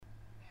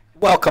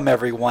Welcome,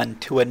 everyone,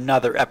 to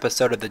another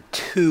episode of the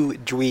Two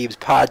Dweebs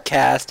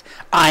podcast.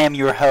 I am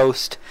your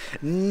host,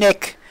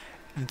 Nick,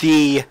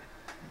 the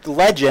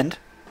legend,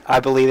 I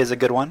believe is a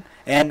good one.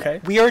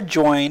 And we are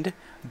joined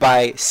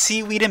by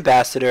Seaweed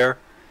Ambassador,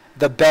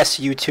 the best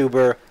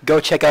YouTuber. Go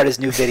check out his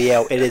new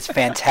video. It is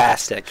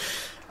fantastic.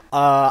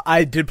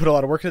 I did put a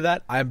lot of work into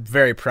that. I'm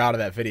very proud of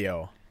that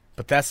video.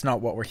 But that's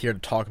not what we're here to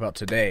talk about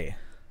today.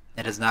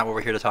 It is not what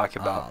we're here to talk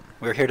about.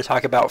 We're here to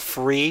talk about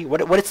free.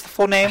 What is the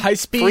full name? High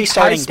speed. Free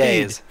starting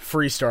days.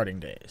 Free starting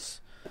days.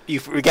 You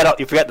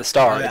forget the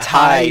star. It's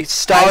high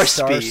star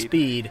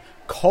speed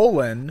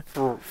colon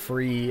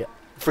free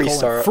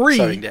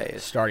starting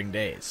days. Starting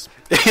days.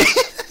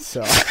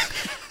 So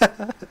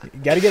you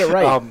got to get it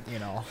right.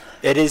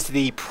 It is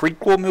the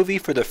prequel movie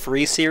for the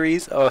Free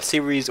series, a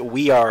series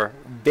we are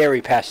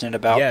very passionate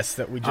about. Yes,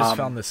 that we just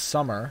found this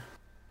summer.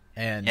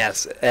 And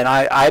yes, and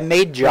I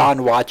made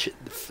John watch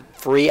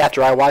Free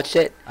after I watched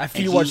it.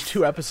 After you watched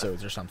 2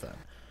 episodes or something.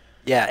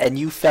 Yeah, and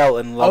you fell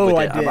in love with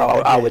it.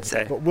 I would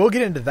say. But we'll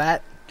get into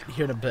that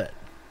here in a bit.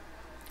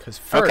 Because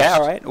first, okay,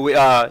 all right.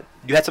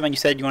 You had something you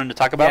said you wanted to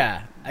talk about.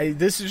 Yeah,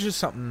 this is just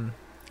something.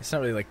 It's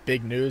not really like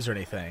big news or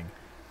anything,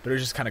 but it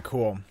was just kind of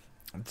cool.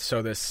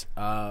 So this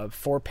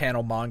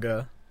 4-panel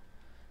manga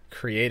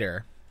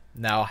creator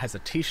now has a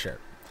T-shirt,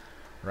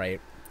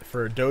 right,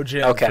 for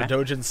Dojin for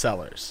Dojin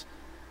sellers.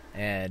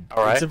 And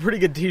it's a pretty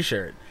good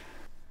T-shirt.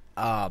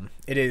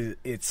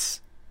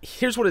 It's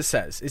here's what it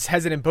says. It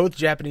has it in both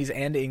Japanese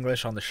and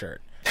English on the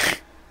shirt.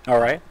 All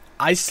right.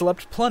 I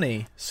slept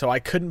plenty, so I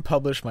couldn't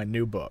publish my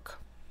new book.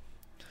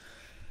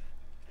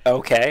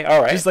 Okay,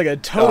 all right. Just like a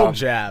total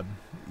jab,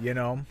 you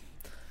know.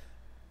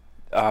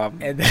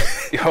 And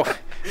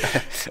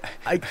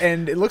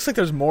and it looks like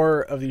there's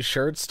more of these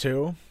shirts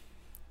too.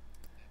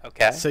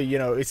 Okay. So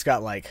it's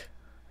got like,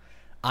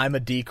 I'm a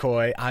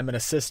decoy, I'm an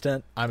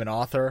assistant, I'm an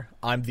author,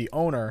 I'm the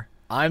owner,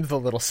 I'm the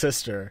little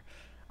sister,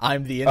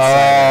 I'm the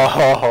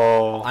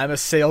insider, I'm a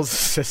sales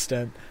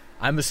assistant,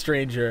 I'm a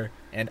stranger,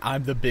 and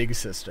I'm the big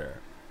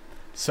sister.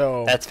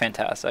 So that's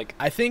fantastic.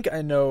 I think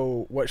I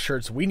know what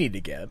shirts we need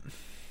to get.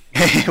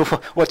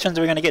 Which ones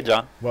are we going to get,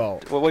 John? Well,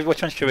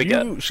 which ones should we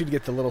get? You should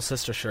get the little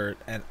sister shirt,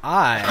 and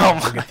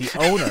I should get the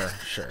owner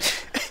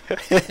shirt.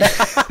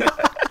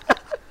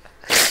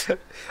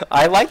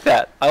 I like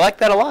that. I like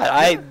that a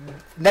lot.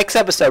 Next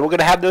episode, we're going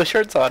to have those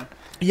shirts on.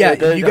 Yeah,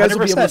 you guys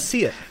will be able to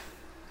see it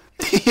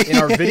in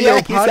our video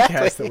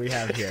podcast that we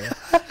have here.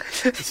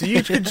 So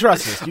you can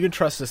trust us. You can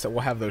trust us that we'll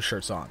have those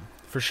shirts on.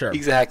 For sure.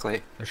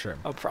 Exactly. For sure.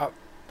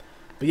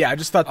 But yeah, I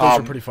just thought those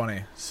were pretty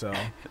funny. So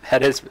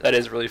that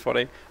is really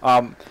funny.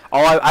 I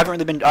haven't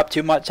really been up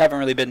too much. I haven't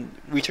really been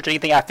researching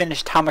anything. I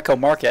finished Tamako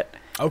Market.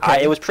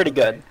 Okay. It was pretty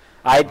good.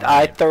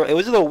 It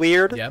was a little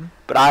weird,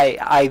 but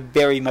I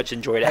very much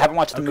enjoyed it. I haven't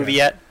watched the movie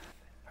yet.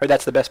 Heard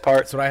that's the best part.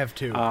 That's what I have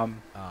too.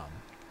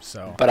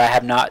 But I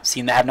have not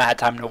seen that. I have not had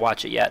time to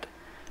watch it yet.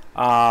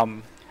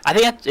 I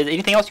think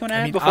anything else you want to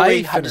add before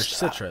we finished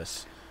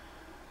Citrus.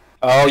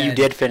 Oh, you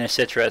did finish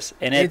Citrus,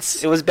 and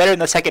it was better in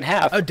the second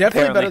half. Oh,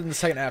 definitely better than the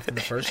second half than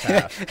the first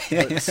half.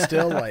 But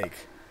still, like,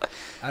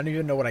 I don't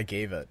even know what I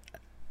gave it.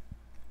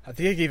 I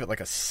think I gave it like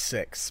a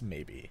 6,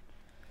 maybe.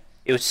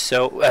 It was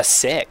a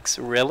 6,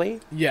 really?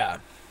 Yeah.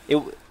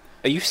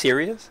 Are you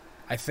serious?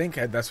 I think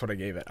that's what I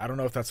gave it. I don't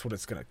know if that's what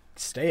it's gonna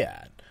stay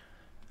at.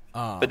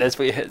 But that's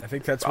what I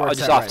think that's where it's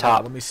just at off right top.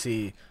 Now. Let me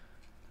see.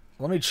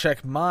 Let me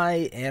check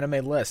my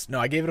anime list. No,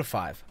 I gave it a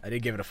 5. I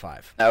did give it a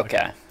 5.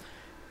 Okay.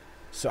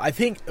 So I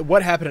think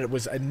what happened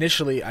was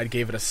initially I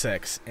gave it a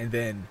 6, and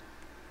then,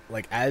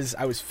 like, as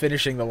I was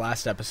finishing the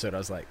last episode, I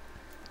was like,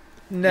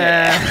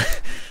 nah,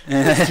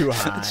 it's too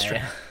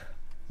high.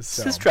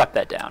 Just drop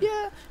that down.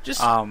 Yeah,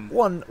 just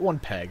one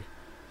peg.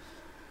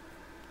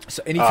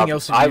 So anything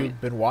else that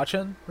you've been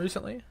watching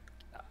recently?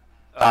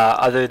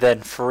 Other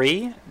than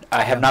Free,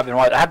 I have not been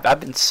watching. I've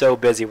been so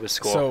busy with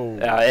school. So,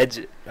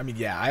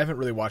 I haven't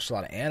really watched a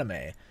lot of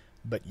anime,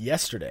 but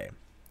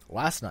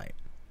last night,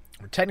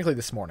 or technically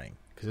this morning,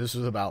 because this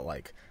was about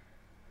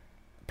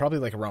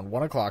probably around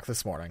 1 o'clock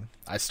this morning,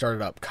 I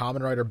started up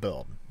Kamen Rider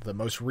Build, the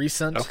most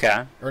recent,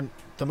 or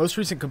the most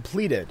recent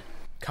completed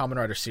Kamen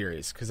Rider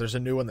series, because there's a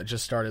new one that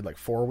just started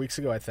 4 weeks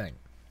ago, I think.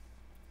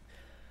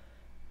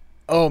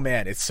 Oh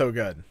man, it's so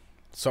good.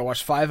 So I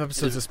watched 5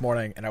 episodes this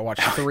morning, and I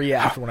watched 3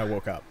 after when I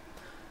woke up.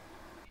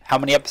 How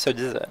many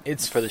episodes is it?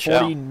 It's for the show?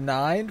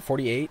 49,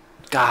 48.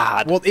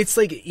 God. Well, it's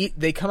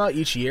they come out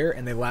each year,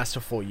 and they last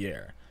a full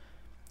year.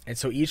 And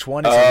so each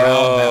one is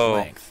around that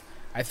length.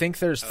 I think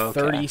there's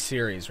 30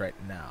 series right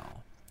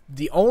now.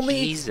 The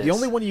only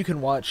one you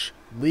can watch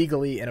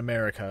legally in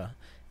America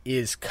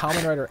is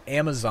Kamen Rider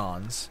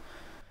Amazons,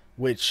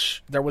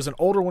 which there was an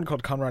older one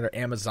called Kamen Rider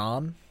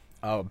Amazon,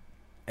 and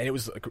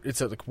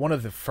it's one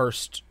of the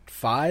first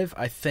 5,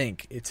 I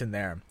think it's in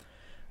there.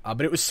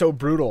 But it was so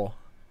brutal,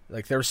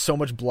 there was so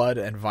much blood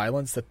and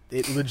violence that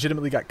it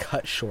legitimately got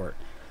cut short,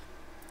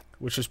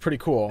 which was pretty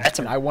cool.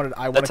 I wanted to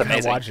kind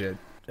of watch it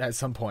at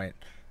some point.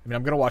 I mean,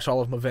 I'm gonna watch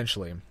all of them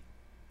eventually.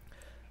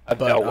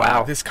 But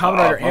wow! This Kamen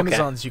Rider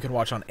Amazons you can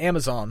watch on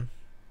Amazon,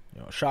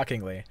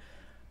 shockingly.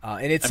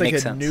 And it's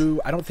like a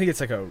new. I don't think it's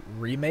like a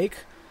remake,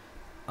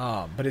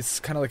 but it's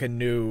kind of like a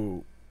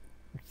new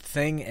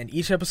thing. And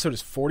each episode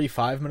is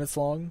 45 minutes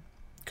long,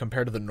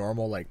 compared to the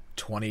normal like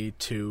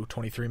 22,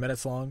 23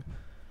 minutes long.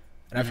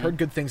 And I've heard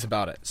good things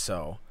about it,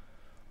 so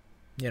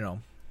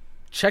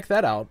check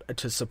that out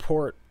to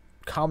support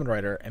Kamen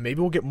Rider, and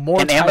maybe we'll get more.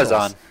 And titles.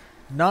 Amazon.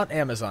 Not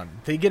Amazon.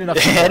 They get enough.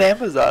 And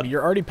Amazon. I mean,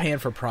 you're already paying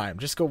for Prime.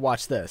 Just go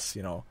watch this,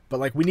 But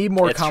like, we need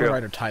more Kamen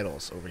Rider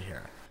titles over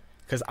here,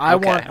 because I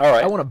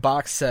want a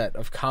box set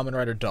of Kamen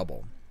Rider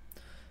Double.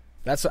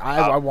 That's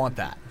I want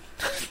that.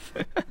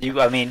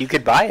 You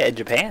could buy it in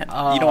Japan.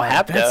 You don't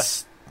have to.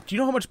 Do you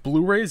know how much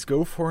Blu-rays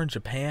go for in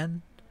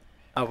Japan?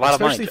 A lot of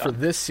money, especially for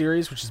this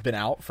series, which has been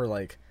out for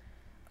like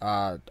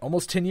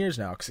almost 10 years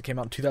now, because it came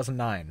out in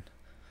 2009.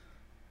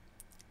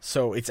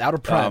 So it's out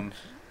of Prime.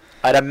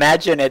 I'd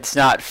imagine it's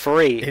not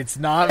free. It's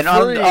not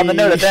free. On the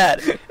note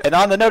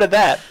of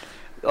that,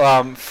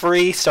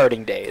 free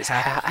starting days.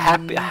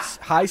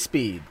 High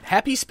speed.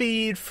 Happy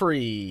speed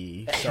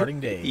free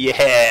starting days.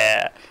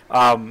 Yeah.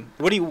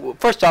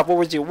 First off, what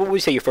would you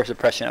say your first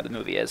impression of the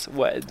movie is?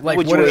 What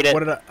would you rate it?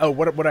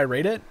 What would I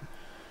rate it?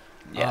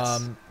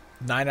 Yes.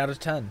 9 out of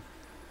 10.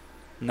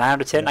 9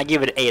 out of 10. I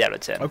give it an 8 out of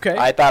 10. Okay.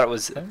 I thought it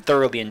was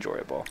thoroughly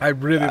enjoyable. I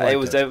really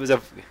liked it.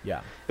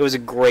 It was a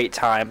great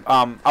time.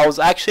 I was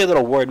actually a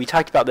little worried. We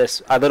talked about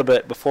this a little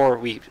bit before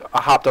we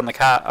hopped on the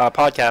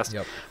podcast.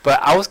 Yep.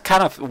 But I was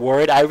kind of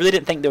worried. I really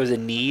didn't think there was a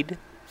need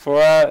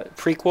for a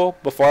prequel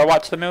before I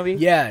watched the movie.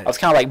 Yeah. I was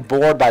kind of like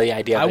bored by the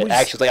idea of it.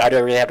 Actually, I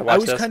don't really have to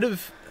watch this. I was kind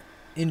of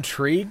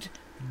intrigued,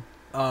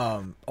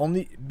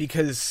 only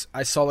because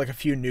I saw like a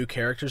few new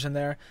characters in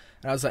there,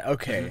 and I was like,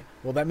 okay,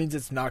 well that means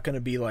it's not going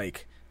to be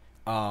like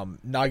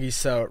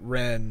Nagisa,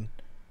 Ren,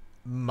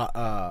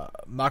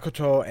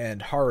 Makoto,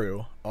 and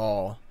Haru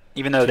all.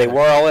 Even though they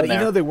were all in there.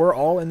 Even though they were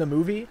all in the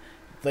movie,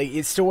 like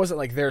it still wasn't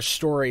like their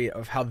story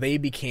of how they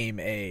became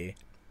a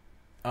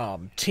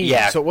team.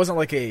 Yeah. So it wasn't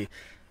like a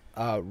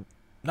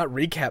not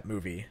recap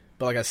movie,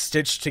 but like a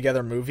stitched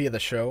together movie of the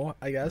show,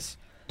 I guess.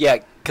 Yeah,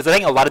 because I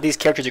think a lot of these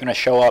characters are going to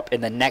show up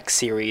in the next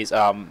series.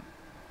 I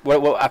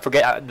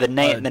forget the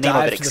name. The name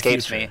of it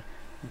escapes me.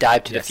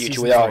 Dive to the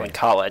Future. We're all in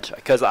college,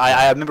 because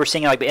I remember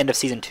seeing like the end of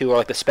season 2 or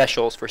like the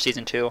specials for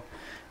season 2.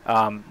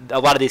 A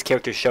lot of these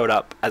characters showed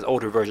up as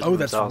older versions of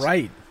themselves. Oh, that's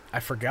right. I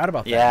forgot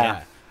about that.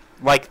 Yeah.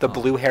 Like the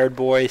blue-haired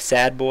boy,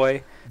 sad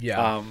boy. Yeah.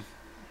 I'm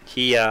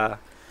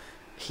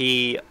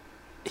pretty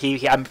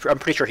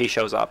sure he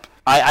shows up.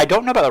 I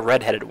don't know about the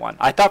redheaded one.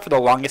 I thought for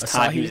the longest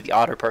time he was the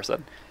otter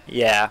person.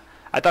 Yeah.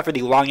 I thought for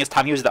the longest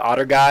time he was the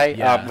otter guy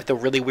with a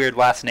really weird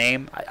last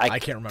name. I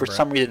can't remember. For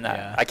some reason,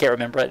 I can't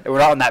remember it. We're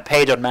not on that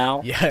page on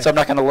Mal, so I'm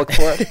not going to look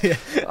for it.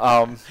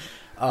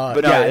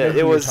 But no,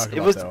 it was.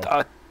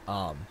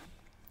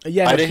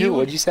 Yeah. What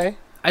did you say?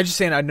 I just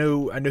saying I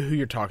know who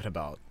you're talking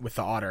about with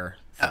the otter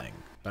thing,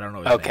 but I don't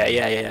know. His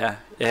name.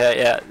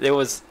 Yeah. It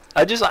was.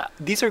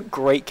 These are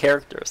great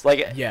characters.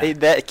 Like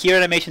that Kyoto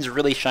Animation is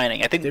really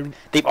shining. I think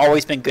they've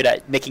always been good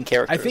at making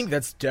characters. I think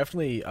that's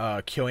definitely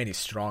KyoAni's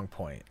strong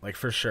point, like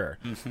for sure.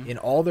 In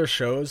all their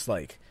shows,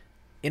 that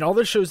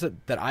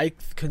I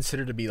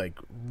consider to be like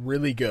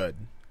really good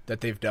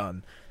that they've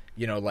done,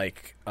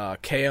 like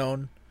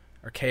K-On!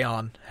 Or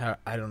K-On!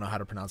 I don't know how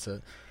to pronounce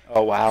it.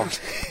 Oh wow!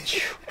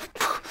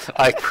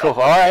 All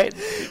right,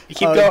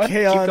 keep going.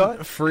 K-On! Keep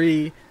going.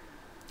 Free.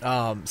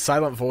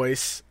 Silent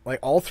Voice, like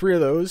all three of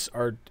those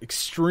are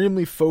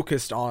extremely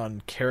focused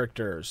on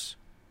characters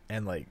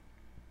and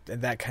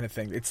that kind of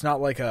thing. It's not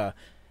like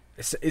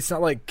it's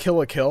not like Kill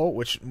la Kill,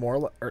 which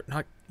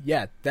that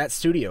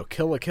studio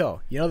Kill la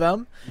Kill. You know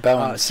them?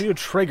 Bones. Studio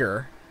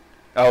Trigger.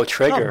 Oh,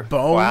 Trigger. Not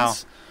Bones. Wow.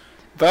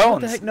 Bones.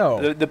 What the heck?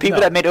 No. The people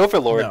that made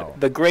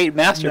Overlord, the great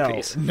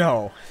masterpiece.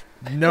 No.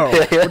 We're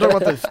talking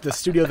about the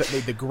studio that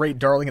made The Great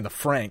Darling and the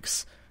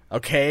Franxx.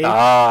 Okay,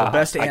 the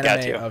best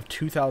anime of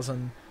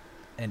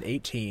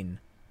 2018,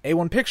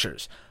 A1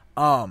 Pictures.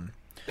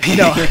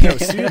 Studio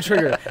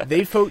Trigger.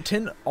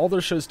 All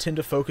their shows tend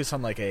to focus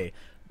on like a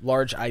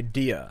large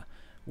idea,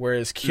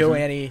 whereas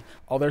KyoAni,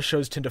 all their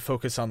shows tend to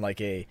focus on like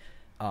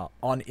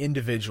on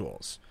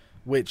individuals,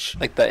 which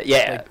that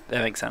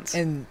makes sense.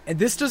 And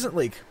this doesn't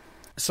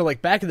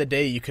back in the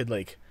day you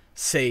could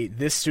say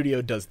this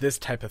studio does this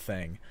type of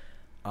thing.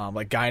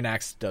 Like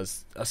Gainax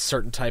does a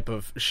certain type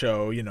of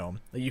show,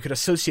 you could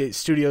associate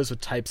studios with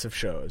types of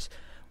shows.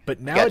 But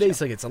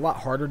nowadays, it's a lot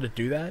harder to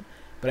do that.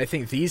 But I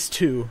think these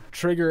two,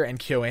 Trigger and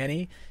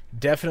KyoAni,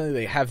 definitely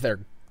they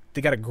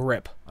got a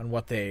grip on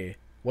what they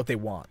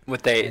want. I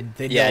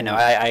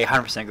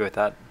 100% agree with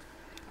that.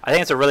 I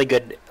think it's a really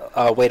good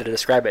way to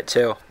describe it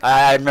too.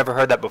 I've never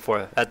heard that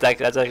before. That's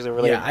actually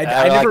really. Yeah,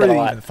 I never really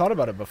even thought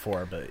about it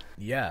before, but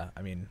yeah,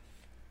 I mean,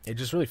 it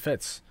just really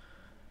fits.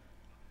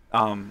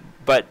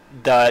 But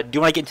do you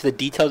want to get into the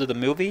details of the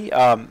movie?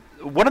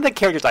 One of the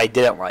characters I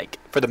didn't like,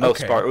 for the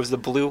most part, it was the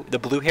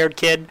blue-haired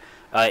kid.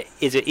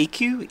 Is it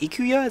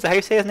Ikuya? Is that how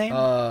you say his name?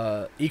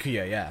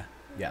 Ikuya, yeah.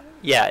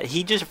 Yeah,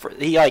 he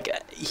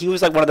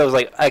was like one of those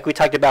like we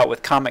talked about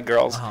with Comic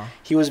Girls.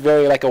 He was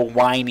very like a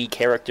whiny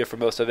character for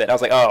most of it. I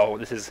was like, oh,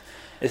 this is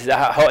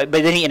But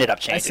then he ended up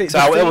changing,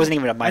 so it wasn't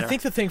even a minor. I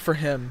think the thing for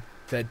him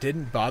that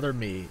didn't bother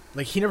me,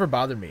 like he never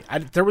bothered me.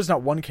 There was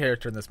not one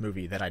character in this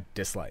movie that I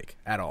dislike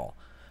at all.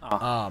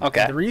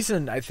 Okay. The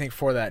reason I think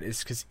for that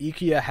is because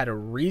Ikuya had a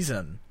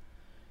reason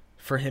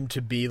for him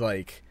to be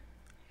like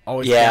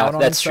always down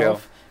on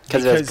himself. True.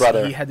 Because of his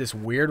brother. He had this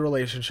weird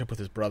relationship with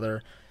his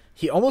brother.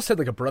 He almost had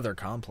like a brother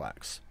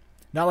complex.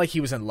 Not like he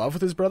was in love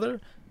with his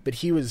brother, but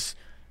he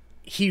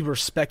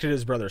respected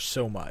his brother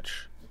so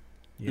much.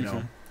 You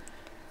know?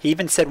 He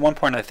even said one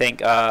point, I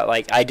think,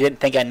 like, I didn't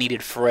think I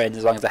needed friends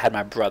as long as I had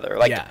my brother.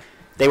 Like,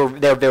 they were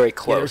very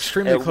close. They were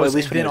extremely close.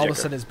 And then all of a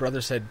sudden his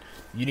brother said,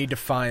 you need to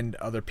find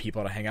other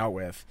people to hang out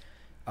with.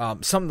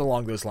 Something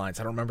along those lines.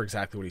 I don't remember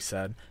exactly what he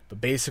said,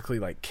 but basically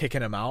like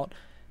kicking him out.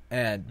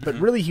 But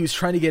really he was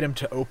trying to get him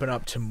to open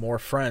up to more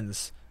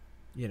friends,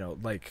 you know,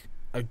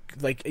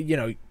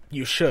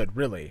 you should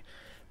really.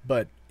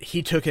 But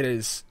he took it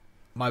as,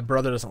 my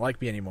brother doesn't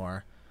like me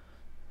anymore.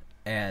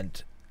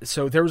 And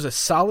so there was a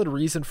solid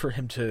reason for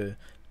him to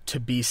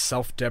be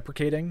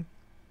self-deprecating.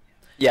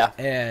 Yeah.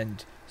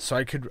 And so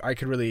I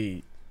could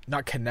really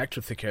not connect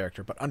with the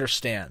character, but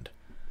understand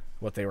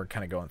what they were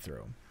kind of going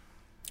through.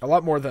 A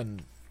lot more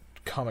than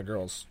Comic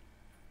Girl's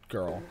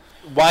girl.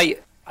 Why?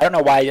 I don't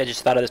know why I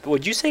just thought of this, but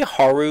would you say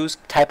Haru's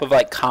type of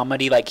like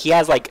comedy, like he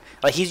has like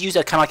he's used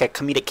as kind of like a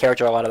comedic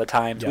character a lot of the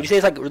times? Yeah. Would you say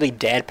it's like really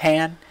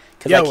deadpan?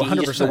 Yeah, like,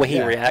 100%. Just the way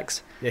he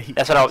reacts. Yeah,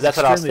 that's what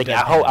I was thinking.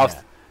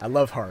 I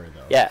love Haru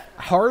though. Yeah,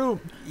 Haru.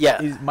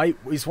 Yeah,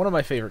 he's one of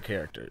my favorite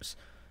characters.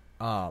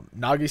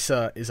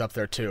 Nagisa is up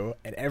there too,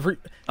 and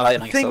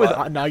the thing with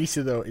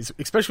Nagisa though is,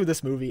 especially with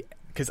this movie,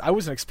 because I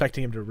wasn't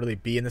expecting him to really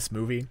be in this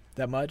movie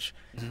that much.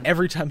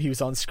 Every time he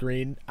was on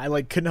screen, I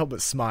couldn't help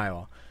but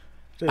smile.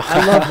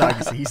 I love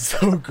Nagisa. He's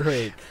so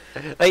great.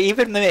 Like,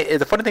 even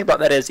the funny thing about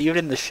that is, even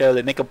in the show,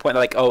 they make a point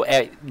like,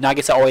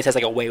 Nagisa always has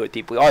like a way with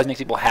people. He always makes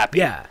people happy.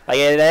 Yeah, like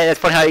it's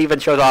funny how it even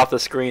shows off the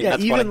screen. Yeah,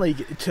 that's even funny.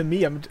 Like to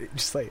me, I'm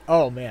just like,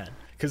 oh man,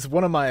 because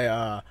one of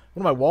my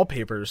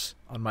wallpapers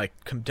on my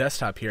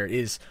desktop here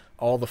is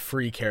all the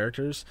free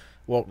characters.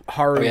 Well,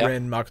 Haru,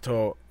 Rin,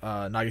 Makoto,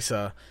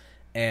 Nagisa,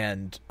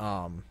 and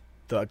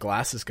the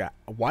glasses guy.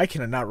 Why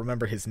can I not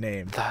remember his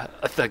name?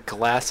 The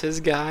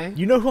glasses guy.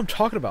 You know who I'm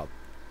talking about?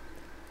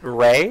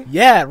 Ray?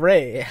 Yeah,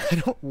 Ray. I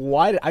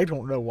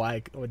don't know why I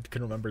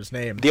couldn't remember his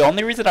name. The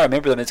only reason I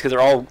remember them is because they're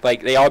all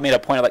they all made a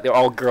point of they're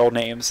all girl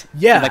names.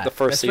 Yeah, in, the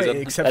first season. Right,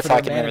 except that's for how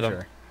the I can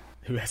remember them.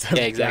 Who has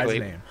a guy's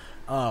name.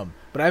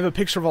 But I have a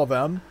picture of all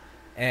them,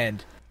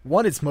 and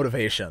one, it's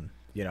motivation.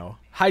 You know,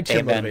 high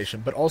tier motivation,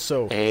 but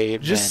also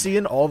just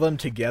seeing all of them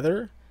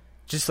together,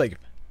 just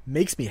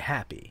makes me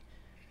happy.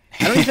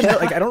 I don't even know.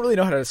 I don't really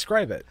know how to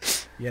describe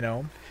it. You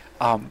know.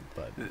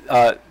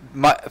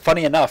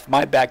 Funny enough,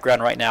 my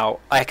background right now,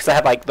 because I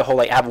have the whole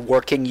I have a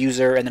working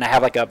user, and then I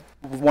have a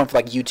one for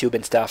YouTube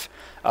and stuff,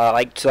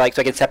 so I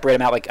can separate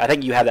them out. I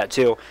think you have that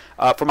too.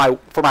 For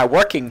my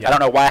working, I don't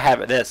know why I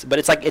have this, but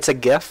it's a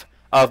GIF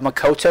of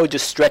Makoto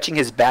just stretching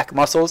his back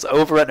muscles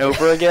over and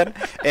over again,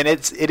 and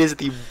it is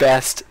the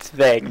best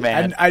thing,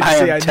 man. And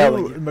I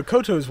knew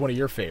Makoto is one of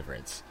your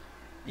favorites.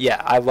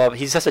 Yeah, I love.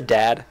 He's just a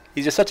dad.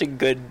 He's just such a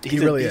good. He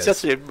really is.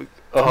 Such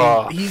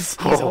a.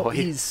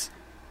 He's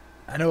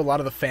I know a lot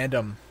of the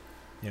fandom,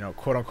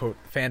 quote unquote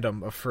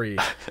fandom of Free.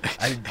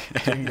 I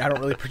don't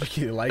really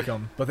particularly like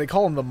him, but they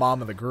call him the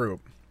mom of the group,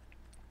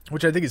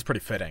 which I think is pretty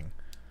fitting.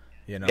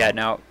 Yeah,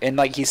 no, and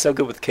he's so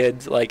good with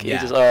kids. He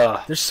just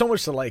there's so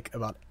much to like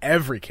about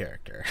every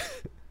character.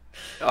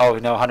 Oh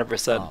no,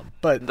 100%.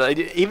 But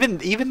even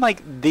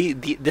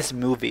this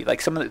movie, two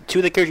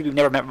of the characters you've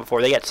never met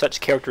before, they get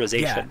such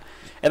characterization,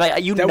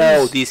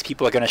 and these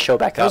people are going to show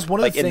back up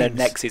in the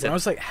next season. When I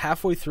was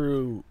halfway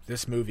through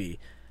this movie,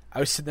 I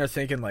was sitting there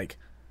thinking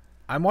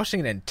I'm watching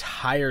an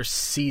entire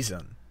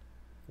season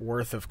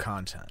worth of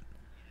content.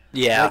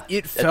 Yeah,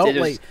 it felt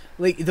like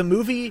the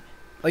movie,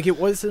 it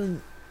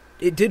wasn't.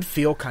 It did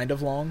feel kind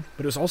of long,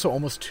 but it was also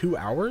almost 2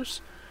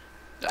 hours.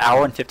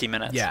 Hour and 50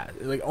 minutes. Yeah,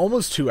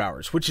 almost 2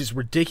 hours, which is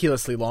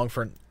ridiculously long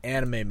for an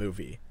anime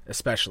movie,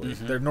 especially.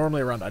 They're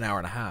normally around an hour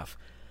and a half.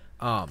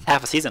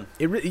 Half a season.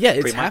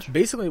 It's half.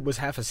 Basically, it was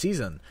half a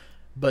season,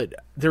 but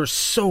there was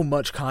so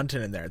much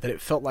content in there that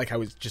it felt like I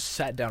was just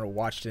sat down and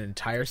watched an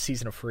entire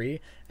season of Free,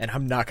 and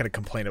I'm not going to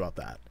complain about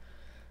that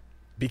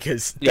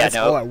because that's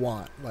all I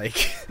want.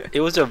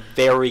 It was a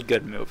very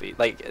good movie.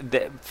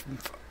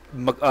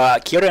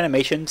 Kyoto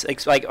Animations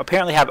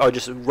apparently are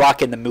just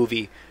rocking the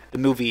movie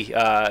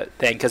thing,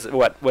 because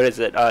what is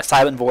it?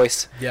 Silent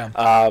Voice. Yeah.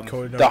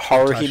 The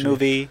Haruhi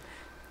movie.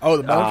 Oh,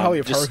 the Melancholy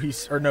of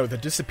Haruhi, the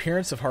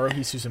Disappearance of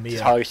Haruhi Suzumiya.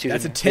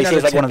 That's a 10 out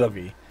of 10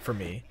 movie for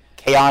me.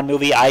 K-On!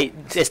 Movie.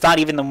 It's not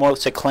even the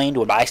most acclaimed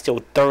one, but I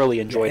still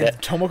thoroughly enjoyed it.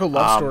 Tomoko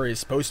Love Story is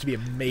supposed to be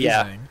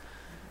amazing.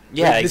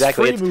 Yeah,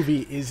 exactly. This Free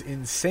movie is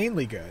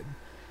insanely good.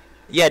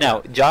 Yeah,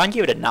 no, John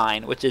gave it a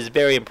 9, which is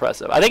very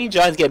impressive. I think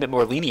John's getting a bit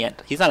more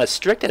lenient. He's not as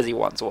strict as he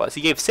once was.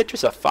 He gave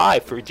Citrus a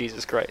 5 for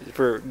Jesus Christ,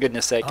 for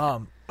goodness sake.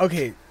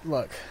 Okay,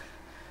 look.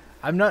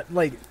 I'm not,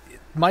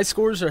 my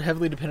scores are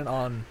heavily dependent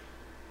on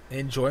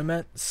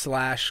enjoyment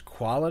 /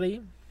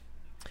 quality.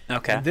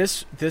 Okay. And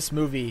this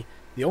movie,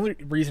 the only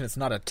reason it's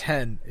not a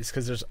 10 is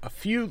because there's a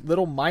few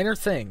little minor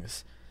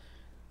things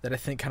that I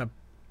think kind of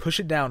push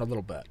it down a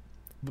little bit.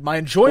 But my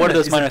enjoyment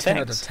is a 10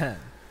 out of 10.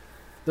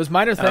 Those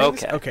minor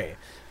things? Okay.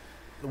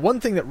 One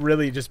thing that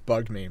really just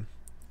bugged me,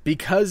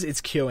 because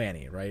it's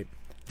KyoAni, right?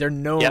 They're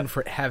known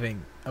for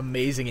having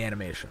amazing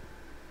animation.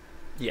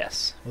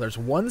 Yes. Well, there's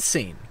one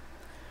scene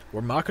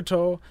where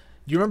Makoto...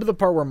 Do you remember the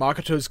part where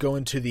Makoto's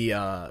going to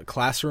the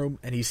classroom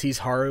and he sees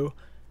Haru,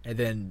 and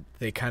then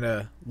they kind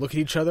of look at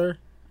each other,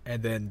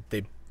 and then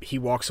he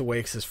walks away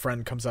because his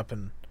friend comes up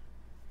and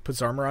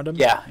puts arm around him?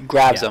 Yeah,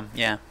 grabs him,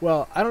 yeah.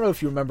 Well, I don't know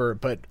if you remember,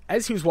 but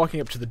as he was walking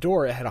up to the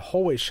door, it had a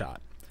hallway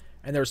shot,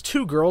 and there was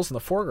two girls in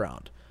the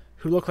foreground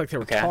who looked like they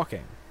were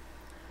talking.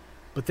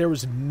 But there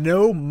was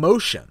no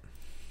motion,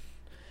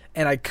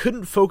 and I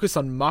couldn't focus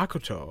on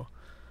Makoto.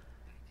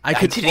 I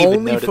could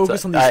only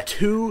focus on these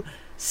two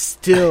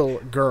still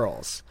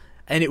girls,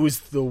 and it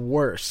was the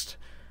worst.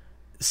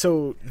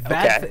 So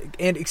that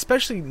and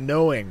especially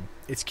knowing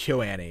it's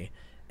KyoAni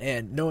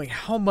and knowing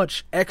how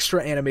much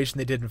extra animation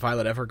they did in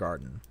Violet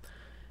Evergarden,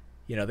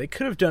 they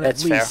could have done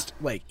at least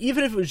like,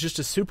 even if it was just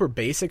a super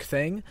basic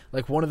thing,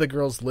 like one of the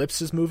girls'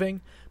 lips is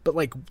moving, but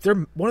like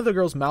one of the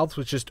girls' mouths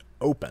was just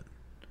open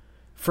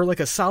for like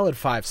a solid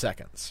 5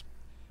 seconds.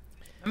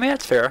 I mean,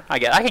 that's fair. I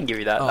can give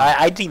you that.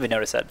 I didn't even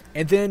notice that.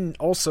 And then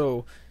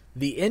also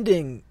the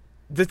ending.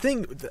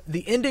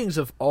 The endings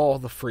of all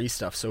the free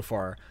stuff so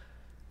far,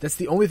 that's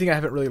the only thing I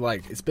haven't really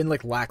liked. It's been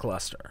like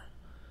lackluster.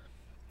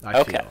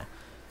 I feel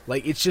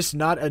like it's just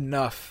not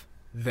enough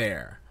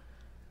there.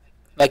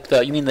 Like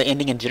you mean the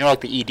ending in general, like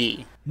the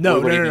ED? No.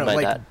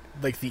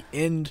 Like the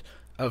end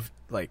of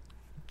like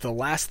the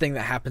last thing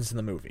that happens in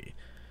the movie.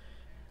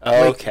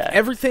 Okay. Like,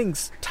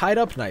 everything's tied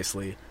up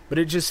nicely, but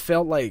it just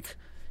felt like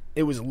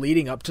it was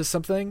leading up to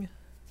something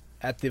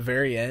at the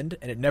very end,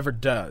 and it never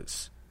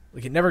does.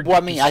 Like it never. Well, I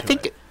mean, I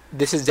think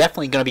this is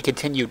definitely going to be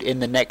continued in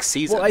the next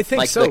season. Well, I think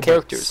like so. The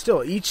characters. But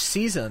still, each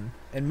season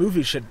and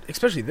movie should,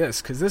 especially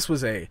this, because this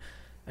was a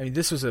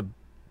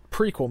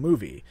prequel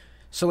movie.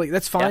 So like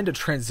that's fine to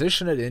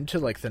transition it into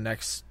like the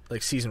next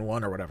like season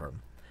 1 or whatever.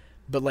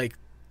 But like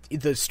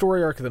the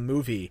story arc of the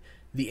movie,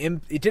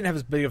 it didn't have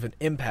as big of an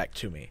impact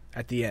to me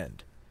at the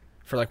end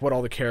for like what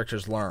all the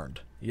characters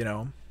learned.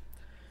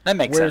 That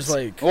makes sense.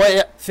 Whereas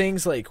like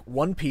things like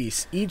One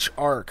Piece, each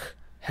arc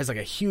has like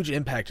a huge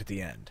impact at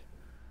the end.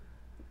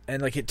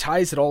 And like it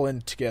ties it all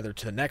in together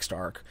to the next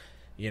arc,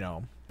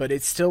 but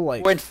it's still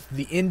like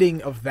the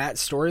ending of that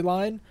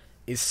storyline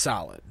is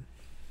solid.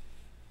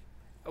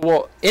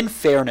 Well, in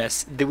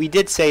fairness, we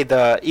did say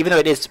even though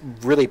it is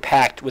really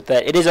packed with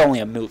that, it is only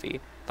a movie.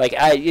 Like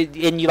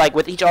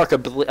with each arc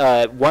of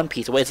One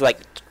Piece, it's like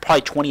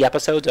probably 20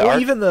 episodes. Well,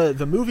 even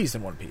the movies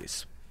in One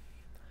Piece.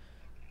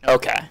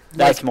 Okay,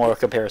 that's more a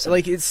comparison.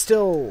 Like it's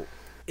still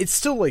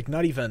like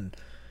not even.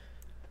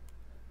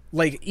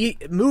 Like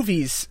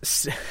movies,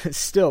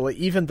 still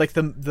even like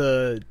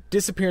the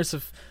disappearance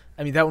of.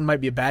 I mean, that one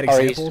might be a bad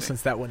example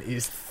since that one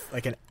is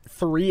like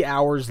 3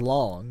 hours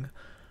long.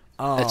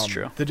 That's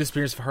true. The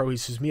disappearance of Haruhi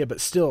Suzumiya, but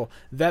still,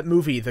 that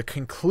movie, the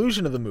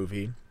conclusion of the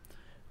movie,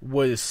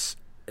 was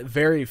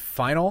very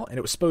final, and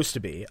it was supposed to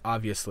be,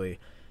 obviously,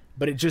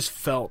 but it just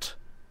felt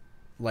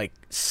like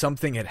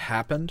something had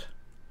happened.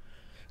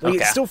 Like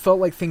it still felt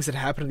like things had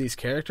happened to these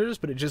characters,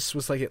 but it just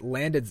was like it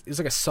landed. It was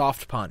like a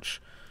soft punch.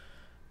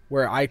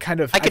 Where I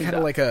kind of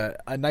like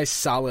a nice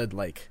solid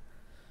like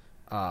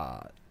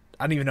I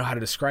don't even know how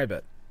to describe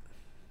it,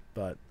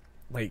 but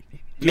like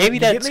maybe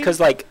that's because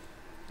like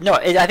no,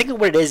 I think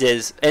what it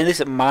is, and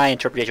this is my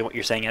interpretation of what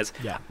you're saying is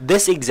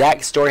this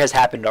exact story has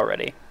happened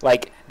already.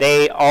 Like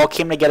they all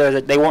came together,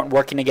 they weren't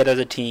working together as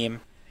a team,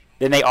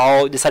 then they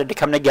all decided to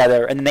come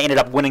together, and then they ended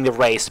up winning the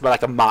race by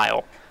like a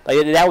mile. Like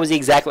that's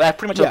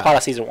pretty much the plot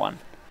of season 1.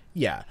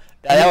 Yeah,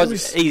 that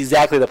was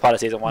exactly the plot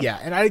of season 1. Yeah,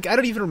 and I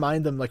don't even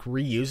remind them like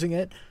reusing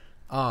it.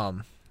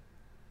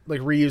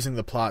 Like reusing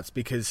the plots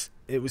because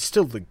it was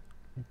still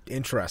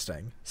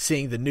interesting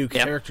seeing the new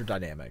character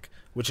dynamic,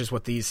 which is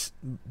what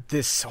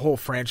this whole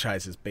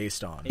franchise is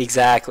based on.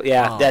 Exactly.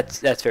 Yeah,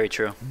 that's very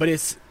true. But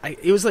it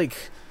was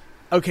like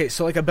okay,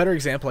 so like a better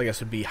example I guess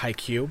would be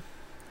Haikyuu,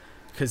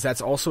 because that's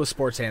also a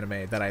sports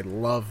anime that I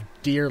love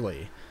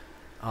dearly.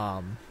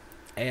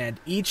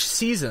 And each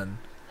season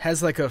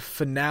has like a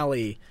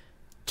finale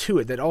to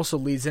it that also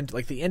leads into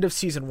like the end of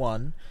season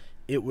 1.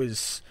 It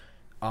was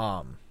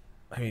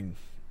I mean,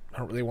 I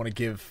don't really want to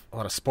give a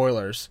lot of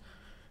spoilers,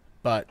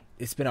 but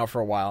it's been out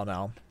for a while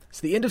now.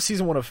 So the end of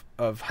season 1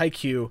 of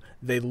Haikyuu,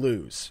 they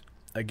lose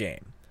a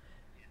game.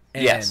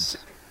 And, yes.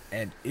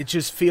 And it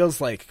just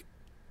feels like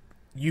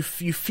you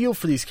feel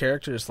for these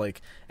characters,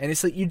 like, and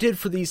it's like you did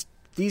for these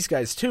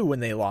guys too when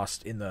they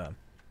lost in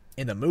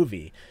the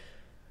movie,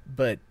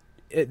 but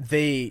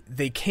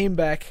they came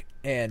back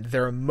and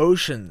their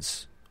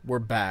emotions were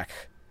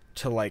back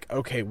to like,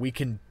 okay, we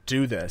can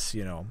do this,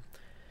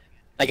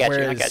 I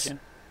got you.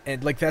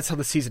 And like that's how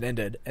the season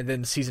ended, and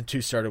then season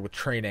 2 started with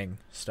training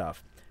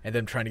stuff and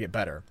them trying to get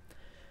better.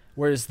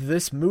 Whereas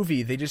this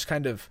movie, they just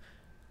kind of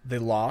they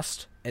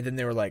lost, and then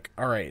they were like,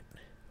 all right,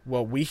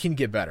 well, we can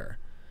get better.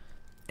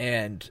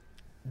 And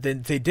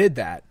then they did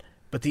that,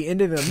 but the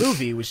end of the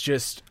movie was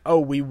just, oh,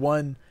 we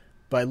won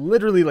by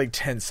literally like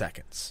 10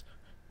 seconds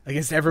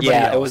against everybody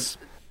else. It was,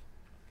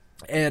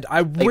 and I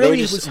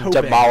really was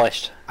hoping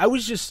demolished.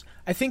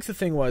 I think the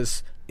thing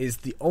is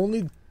the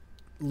only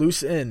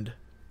loose end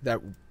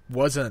that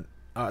wasn't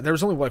there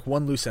was only like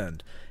one loose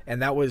end,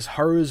 and that was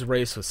Haru's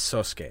race with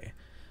Sosuke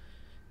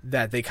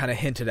that they kind of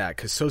hinted at,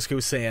 because Sosuke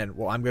was saying,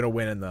 well, I'm going to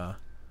win in the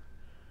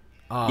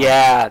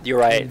you're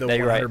right. The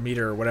 100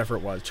 meter or whatever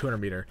it was, 200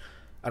 meter.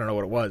 I don't know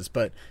what it was,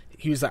 but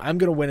he was like, I'm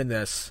going to win in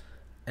this.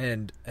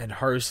 And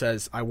Haru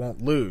says, I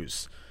won't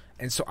lose.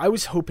 And so I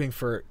was hoping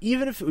for,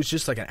 even if it was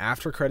just like an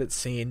after credit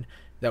scene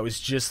that was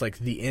just like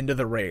the end of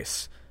the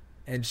race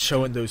and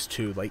showing those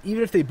two, like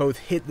even if they both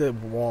hit the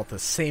wall at the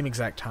same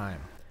exact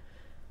time.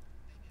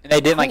 And they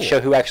didn't like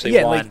show who actually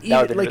won.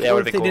 Like,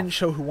 if they didn't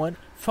show who won,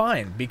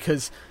 fine,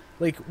 because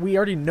like we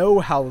already know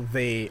how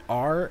they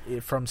are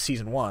from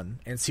season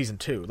 1 and season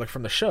 2, like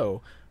from the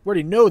show. We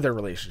already know their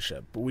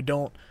relationship, but we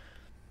don't.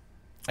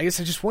 I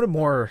guess I just wanted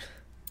more,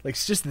 like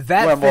it's just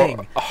that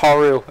thing.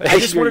 Haru, I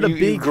just wanted a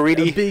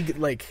big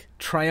like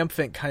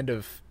triumphant kind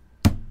of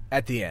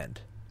at the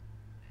end.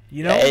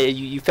 You know,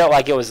 you felt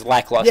like it was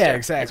lackluster. Yeah,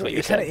 exactly.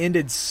 It kind of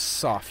ended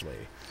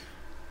softly.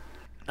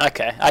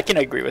 Okay, I can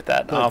agree with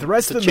that. The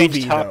rest of the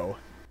movie, though,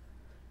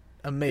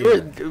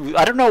 amazing.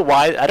 I don't know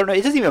why. I don't know.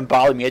 It doesn't even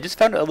bother me. I just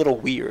found it a little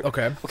weird.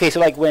 Okay. So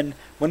like when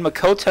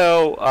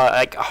Makoto,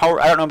 like Haru,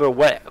 I don't remember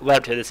what led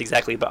up to this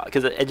exactly, but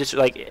because it just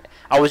like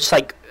I was just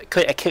like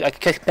I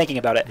kept thinking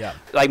about it. Yeah.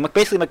 Like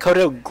basically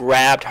Makoto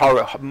grabbed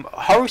Haru.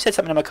 Haru said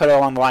something to Makoto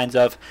along the lines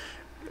of,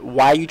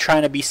 "Why are you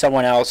trying to be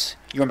someone else?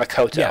 You're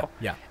Makoto."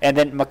 Yeah. And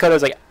then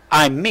Makoto's like,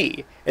 I'm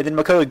me. And then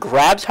Makoto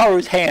grabs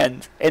Haru's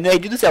hands, and they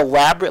do this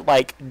elaborate,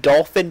 like,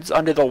 dolphins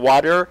under the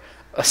water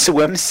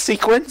swim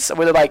sequence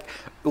where they're, like,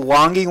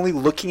 longingly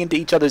looking into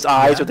each other's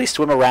eyes or they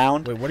swim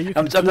around. Wait, what are you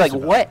confused I'm like,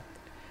 about?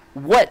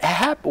 What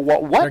happened?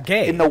 What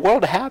in the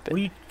world happened? What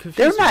are you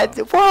confused They're not.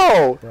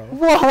 about?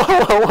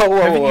 Whoa.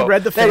 Haven't you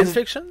read the fan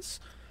fictions?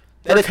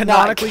 That is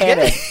canonically not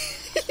canon.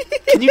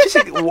 Can you just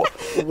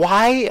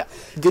why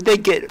did they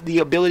get the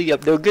ability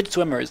of? They're good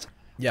swimmers.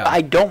 Yeah.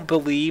 I don't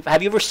believe.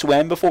 Have you ever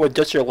swam before with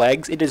just your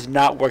legs? It does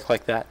not work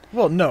like that.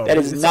 Well, no. That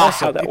is not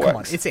how that works. Come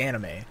on, it's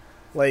anime.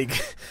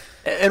 Like.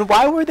 And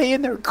why were they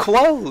in their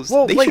clothes?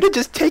 Well, they should have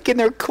just taken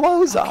their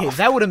clothes off. Okay,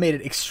 that would have made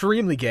it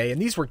extremely gay.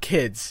 And these were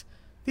kids.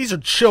 These are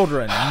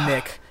children,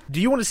 Nick.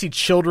 Do you want to see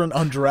children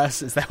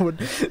undress? Is that what?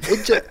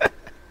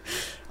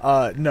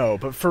 No,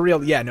 but for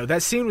real, yeah, no.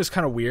 That scene was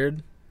kind of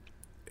weird.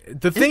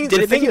 The thing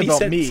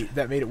about me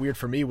that made it weird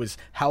for me was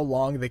how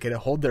long they could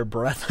hold their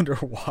breath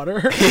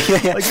underwater.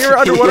 Like they were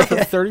underwater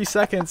for 30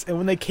 seconds, and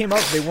when they came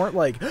up, they weren't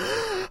like.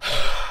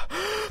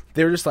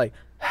 They were just like,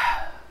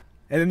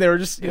 and then they were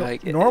just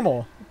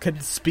normal,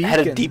 could speak,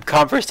 had a deep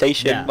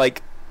conversation,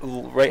 like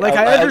right. Like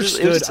I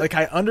understood,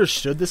 I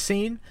understood the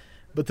scene,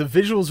 but the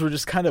visuals were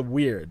just kind of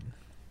weird.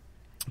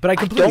 But I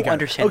completely don't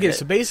understand. Okay,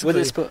 so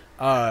basically,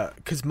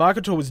 because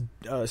Makoto was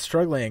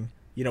struggling,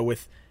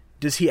 with.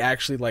 Does he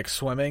actually like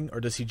swimming,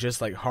 or does he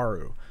just like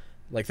Haru?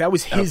 Like that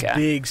was his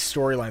big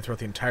storyline throughout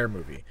the entire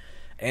movie.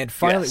 And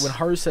finally, when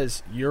Haru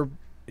says, "You're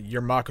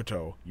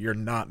Makoto, you're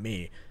not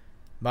me,"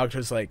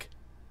 Makoto's like,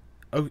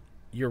 "Oh,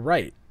 you're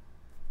right.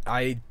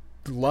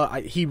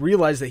 He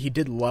realized that he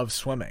did love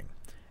swimming,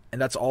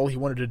 and that's all he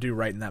wanted to do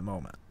right in that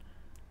moment.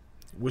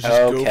 Was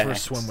just go for a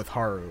swim with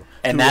Haru,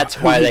 and that's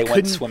why they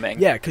went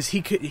swimming. Yeah, because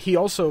he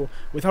also,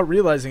 without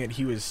realizing it,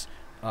 he was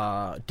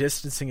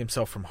distancing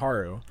himself from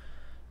Haru.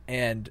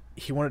 And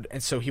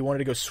so he wanted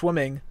to go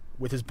swimming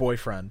with his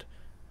boyfriend.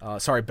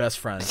 Best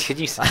friend. Can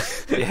you say?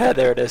 Yeah,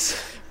 there it is.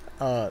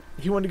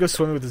 He wanted to go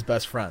swimming with his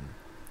best friend,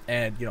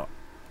 and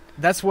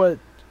that's what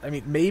I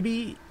mean.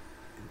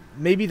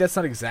 Maybe that's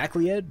not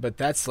exactly it, but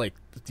that's like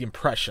the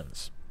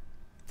impressions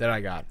that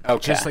I got.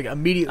 Okay. Just like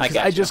immediately,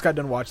 because I just got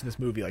done watching this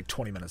movie like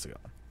 20 minutes ago.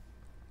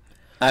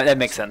 That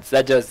makes sense.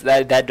 That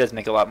does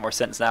make a lot more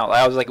sense now.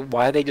 I was like,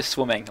 why are they just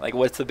swimming? Like,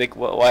 what's the big?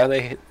 Why are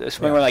they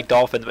swimming like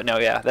dolphins? But no,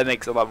 that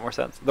makes a lot more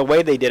sense. The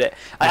way they did it,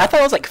 I thought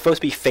it was like supposed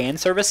to be fan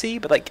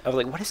servicey, but like I was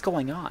like, what is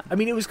going on? I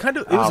mean, it was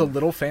was a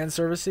little fan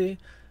servicey,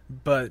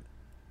 but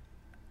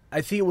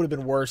I think it would have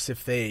been worse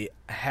if they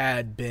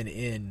had been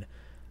in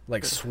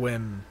like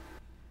swim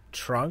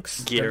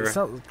trunks. Gear. It's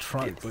not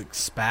trunk, like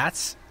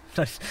spats.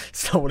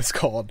 It's not what it's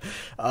called.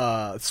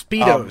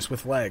 Speedos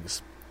with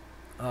legs.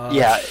 Well,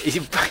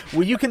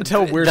 you can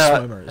tell we're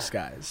swimmers,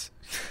 guys.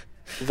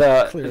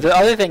 The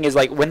other thing is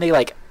like when they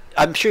like,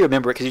 I'm sure you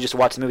remember it because you just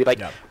watched the movie.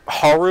 Like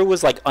Haru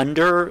was like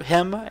under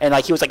him, and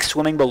like he was like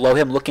swimming below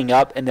him, looking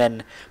up, and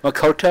then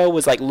Makoto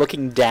was like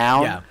looking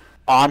down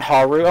on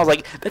Haru. I was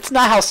like, that's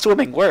not how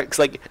swimming works.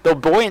 Like the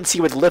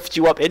buoyancy would lift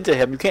you up into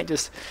him. You can't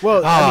just.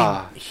 Well,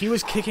 I mean, he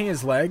was kicking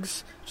his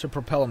legs to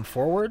propel him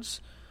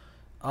forwards.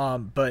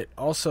 But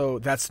also,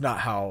 that's not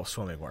how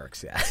swimming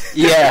works. Yeah.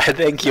 Yeah.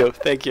 Thank you.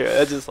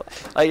 It's just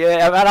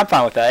I'm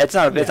fine with that. It's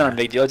not a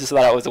big deal. I just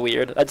thought it was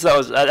weird. That's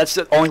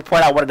the only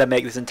point I wanted to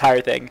make this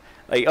entire thing.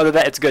 Like, other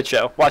than that, it's a good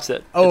show. Watch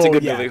it. It's a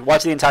good movie.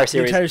 Watch the entire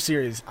series. The entire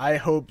series. I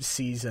hope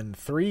season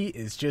 3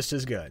 is just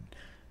as good.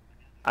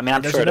 I mean,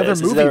 I'm There's sure another it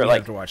is. movie we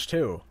have to watch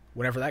too.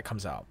 Whenever that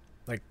comes out,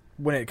 like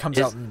when it comes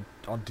out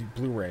on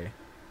Blu-ray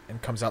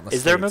and comes out in the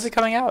States. Is there a movie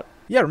coming out?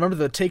 Yeah. Remember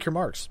the Take Your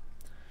Marks?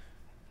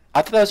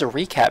 I thought that was a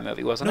recap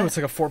movie, wasn't it? No, it's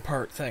like a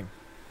 4-part thing.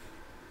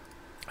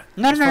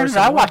 No,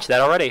 I watched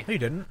that already. No, you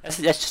didn't. That's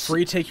just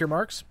Free Take Your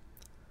Marks.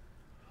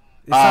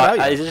 It's not out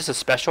yet. Is it just a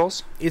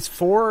specials? It's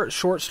 4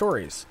 short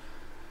stories.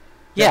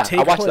 Yeah, take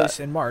I watched place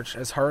that in March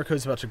as Haruko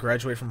is about to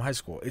graduate from high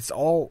school. It's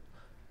all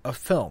a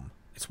film.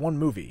 It's one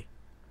movie.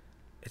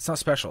 It's not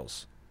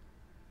specials.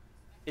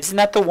 Isn't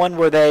that the one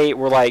where they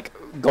were like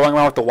going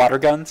around with the water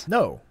guns?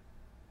 No.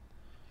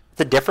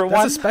 It's a different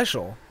one? That's a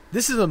special.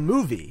 This is a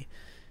movie.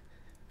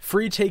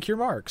 Free Take Your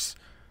Marks.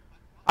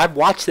 I've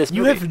watched this movie.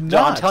 You have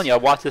not. I'm telling you,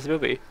 I've watched this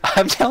movie.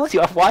 I'm telling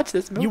you, I've watched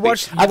this movie. You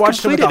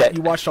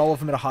watched all of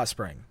them at a hot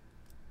spring.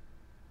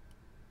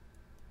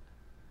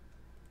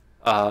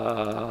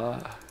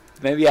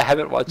 Maybe I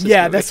haven't watched this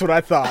movie. That's what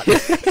I thought.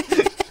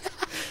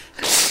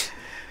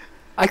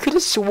 I could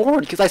have sworn,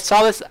 because I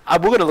saw this. We're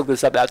going to look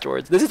this up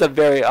afterwards. This is a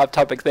very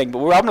off-topic thing, but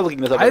I'm going to look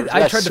this up.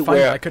 I tried to find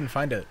it. I couldn't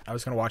find it. I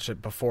was going to watch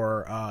it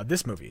before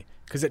this movie,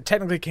 because it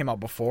technically came out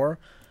before,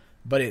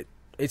 but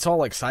it's all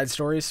like side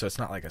stories, so it's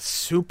not like a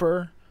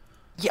super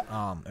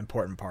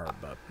important part.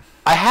 But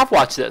I have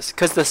watched this,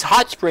 because this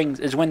hot springs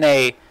is when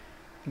they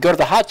go to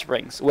the hot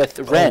springs with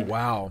Ren. Oh,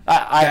 wow.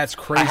 That's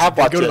crazy. I have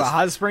watched to the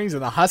hot springs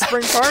in the hot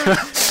spring part?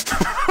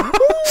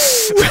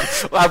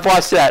 I've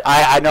watched that.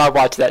 I know I've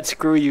watched that.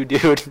 Screw you,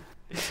 dude.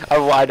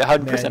 I've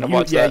 100%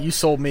 watched that. Yeah, you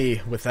sold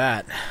me with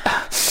that.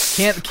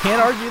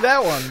 Can't argue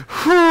that one.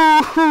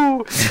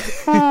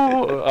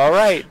 All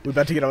right. We're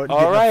about to get a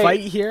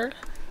fight here.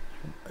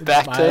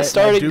 Back to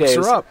starting dukes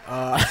days. Are up.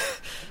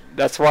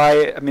 That's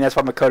why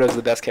Makoto's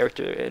the best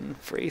character in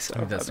Free. So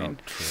that's not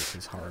true.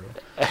 He's hard.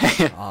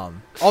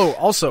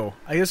 Also,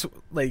 I guess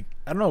I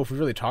don't know if we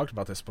really talked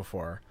about this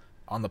before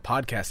on the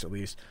podcast at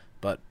least,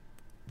 but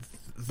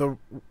the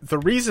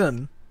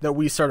reason that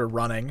we started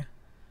running.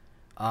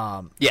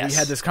 We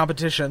had this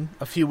competition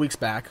a few weeks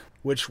back,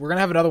 which we're going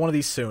to have another one of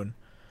these soon.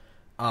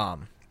 But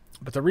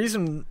the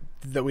reason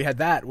that we had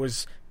that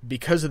was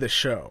because of the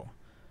show.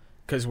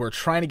 Because we're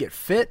trying to get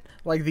fit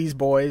like these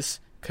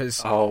boys.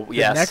 Because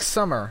next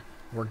summer,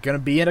 we're going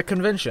to be at a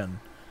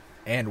convention.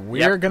 And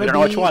we're going to be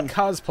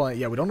cosplaying.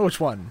 Yeah, we don't know which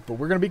one. But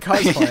we're going to be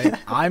cosplaying.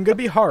 I'm going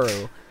to be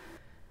Haru.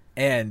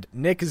 And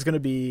Nick is going to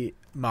be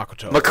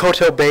Makoto.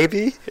 Makoto,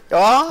 baby.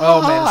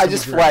 Oh man, I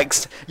just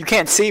flexed. You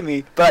can't see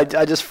me, but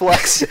I just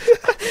flexed,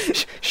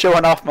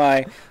 showing off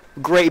my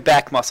great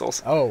back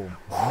muscles. Oh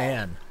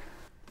man.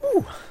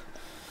 Ooh.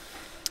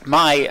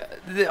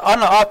 Another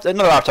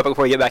off topic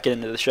before we get back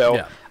into the show.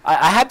 Yeah.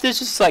 I have this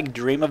just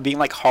dream of being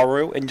like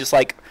Haru and just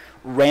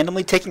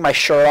randomly taking my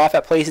shirt off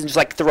at places and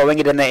just throwing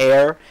it in the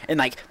air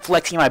and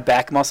flexing my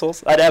back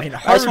muscles. I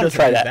just want to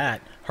try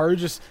that. Haru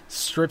just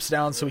strips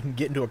down so he can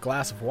get into a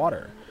glass of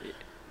water.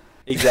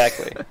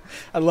 Exactly.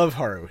 I love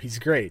Haru. He's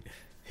great.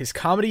 His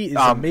comedy is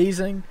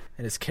amazing,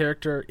 and his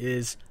character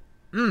is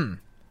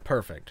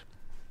perfect.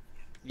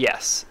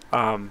 Yes.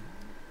 And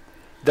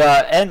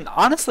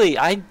honestly,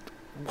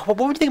 what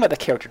would you think about the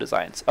character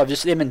designs of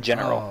just them in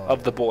general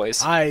of the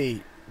boys?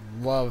 I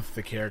love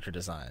the character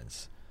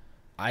designs.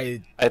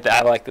 I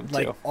like them too.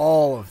 Like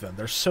all of them.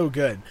 They're so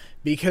good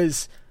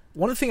because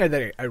one of the things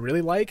that I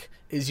really like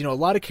is a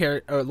lot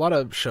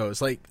of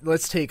shows like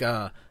let's take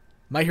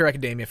My Hero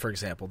Academia for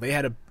example. They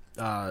had a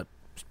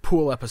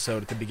pool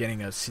episode at the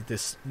beginning of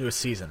this newest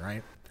season,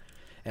 right?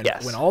 And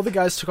when all the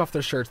guys took off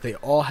their shirts, they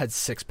all had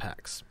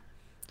 6-packs,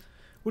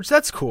 which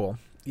that's cool,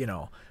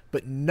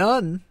 but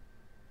none,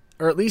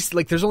 or at least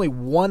there's only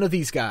one of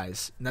these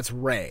guys, and that's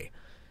Ray,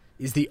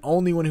 is the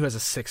only one who has a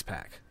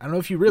 6-pack. I don't know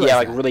if you realize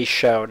that. Really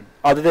shown,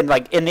 other than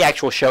in the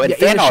actual show. In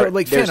fan art,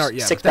 fan art,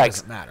 yeah, that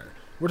doesn't matter.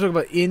 We're talking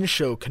about in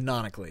show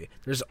canonically.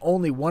 There's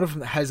only one of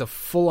them that has a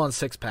full-on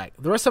 6-pack.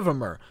 The rest of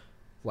them are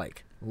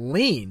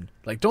lean.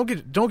 Don't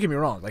get me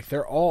wrong.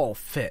 They're all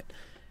fit.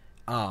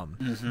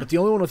 But the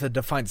only one with a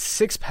defined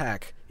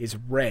 6-pack is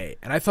Ray,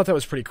 and I thought that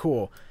was pretty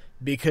cool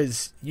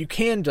because you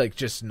can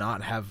just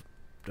not have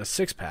a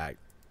 6-pack.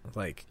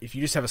 If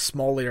you just have a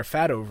small layer of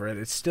fat over it,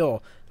 it's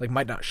still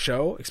might not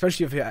show,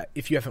 especially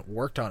if you haven't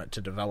worked on it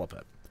to develop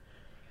it.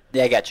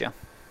 Yeah, I got you.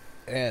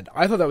 And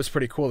I thought that was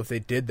pretty cool that they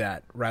did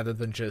that rather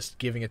than just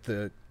giving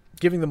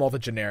them all the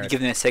generic.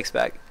 Giving them a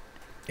 6-pack.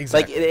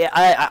 Exactly.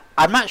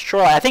 I'm not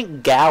sure. I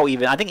think Gao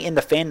even. I think in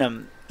the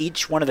fandom,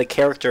 each one of the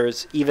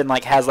characters even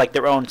has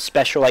their own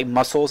special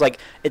muscles.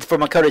 It's for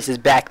Makoto, it's his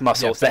back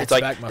muscles. Yeah,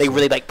 that's they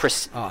really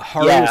Haru's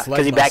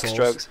because he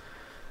backstrokes.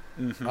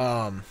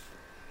 Mm-hmm.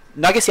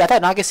 Nagase, I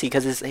thought Nagase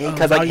because his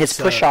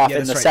push off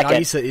in the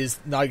second.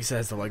 Nagase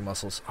has the leg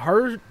muscles.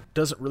 Haru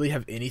doesn't really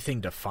have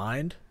anything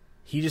defined.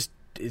 He just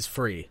is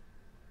free.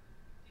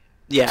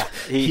 Yeah,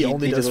 he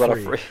only does a lot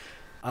free.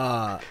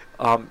 of free.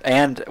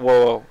 And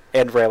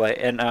relay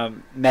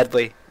and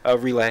medley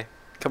relay.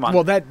 Come on.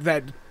 Well,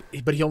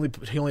 but he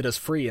only does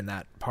free in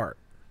that part.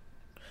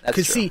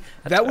 Because see,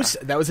 that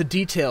was a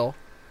detail.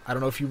 I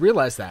don't know if you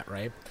realize that,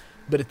 right?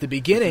 But at the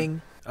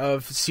beginning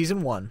of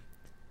season 1,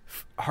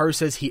 Haru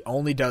says he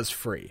only does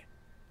free.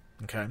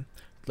 Okay,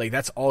 like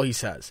that's all he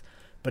says.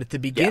 But at the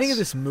beginning of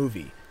this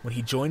movie, when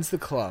he joins the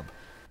club,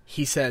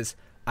 he says,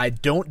 "I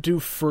don't do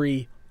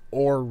free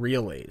or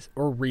relays."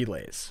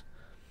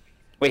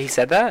 Wait, he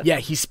said that? Yeah,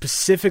 he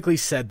specifically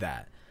said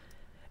that,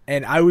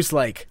 and I was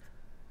like,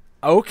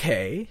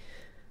 okay.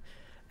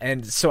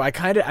 And so I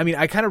kind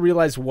of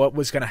realized what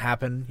was going to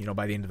happen,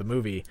 by the end of the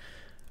movie.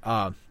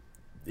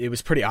 It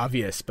was pretty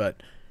obvious,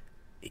 but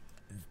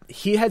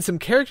he had some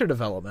character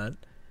development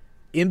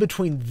in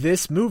between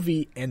this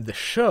movie and the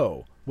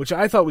show, which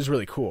I thought was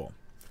really cool.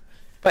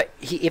 But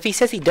if he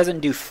says he doesn't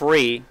do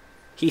free,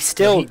 he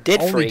still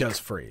did free. He only does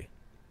free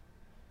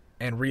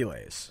and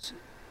relays.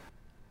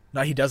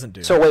 No, he doesn't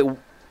do. So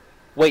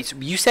wait. So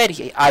you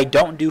said I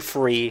don't do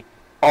free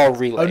or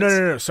relays. Oh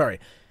no. Sorry.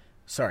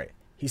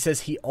 He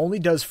says he only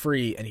does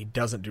free and he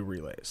doesn't do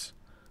relays.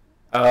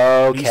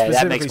 Okay,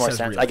 that makes more sense.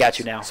 Relays. I got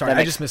you now. Sorry,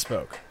 I just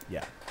misspoke.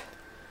 Yeah.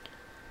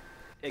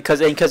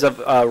 Because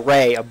of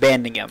Ray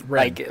abandoning him.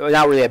 Ren. Like,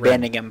 not really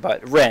abandoning him,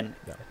 but Ren.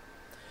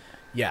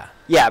 Yeah.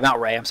 Yeah, not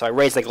Ray. I'm sorry.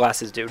 Ray's the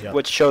glasses dude,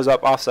 which shows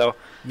up also.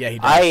 Yeah, he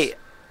does.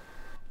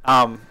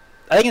 I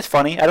think it's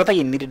funny. I don't think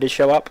he needed to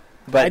show up,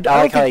 but I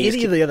don't think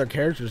any of the other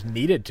characters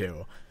needed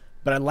to.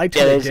 But I liked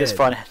how they did. It's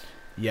fun.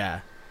 Yeah.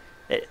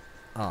 It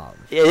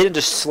didn't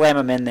just slam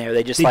him in there.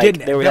 They just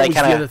didn't. They were that like was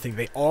kind of the other thing.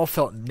 They all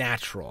felt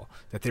natural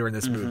that they were in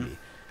this movie,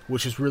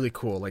 which is really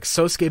cool. Like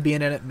Sosuke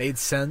being in it made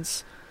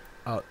sense.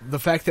 The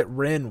fact that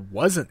Ren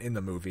wasn't in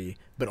the movie,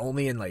 but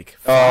only in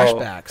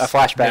flashbacks. A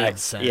flashback, made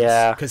sense.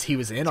 Yeah, because he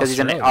was in Australia. Because he's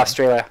in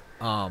Australia.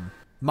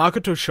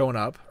 Makoto showing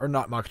up, or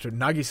not Makoto,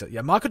 Nagisa.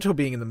 Yeah, Makoto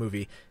being in the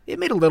movie, it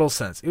made a little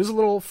sense. It was a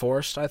little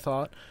forced, I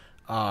thought.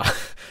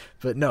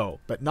 But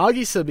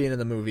Nagisa being in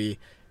the movie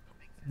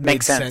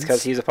makes sense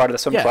because he's a part of the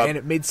swim club. Yeah, and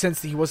it made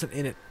sense that he wasn't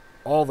in it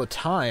all the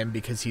time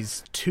because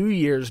he's 2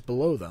 years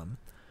below them.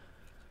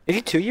 Is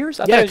he 2 years?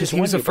 Yeah, because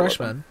he was a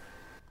freshman.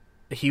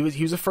 He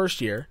was a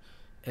first year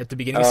at the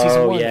beginning of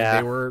season 1. Yeah. And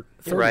they were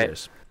third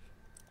years.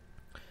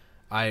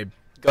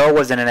 Go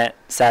wasn't in it,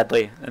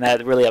 sadly, and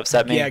that really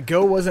upset me. Yeah,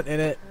 Go wasn't in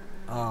it,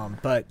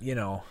 but you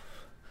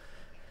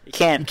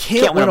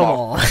can't win them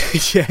all.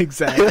 Yeah,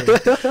 exactly.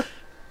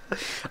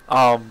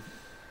 I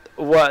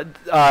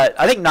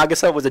think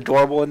Nagisa was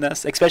adorable in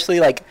this, especially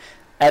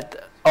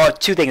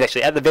two things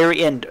actually. At the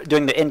very end,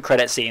 during the end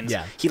credit scenes,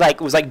 he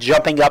was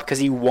jumping up because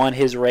he won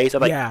his race.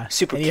 I'm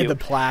super and cute. He had the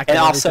plaque and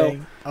also,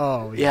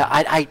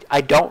 everything.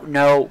 I don't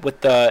know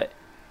what the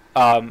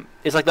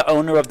it's like the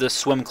owner of the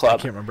swim club. I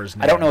can't remember his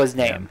name. I don't know his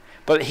name,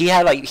 but he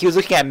had he was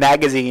looking at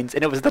magazines,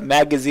 and it was the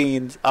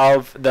magazines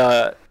of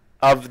the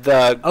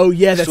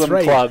that's swim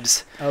right.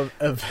 clubs. It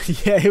was.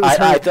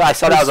 I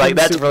saw that. I was like,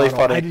 that's really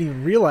funny. I didn't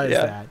even realize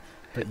that.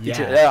 But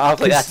I was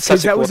like, that's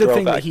such a that cool was the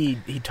throwback. thing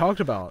that he talked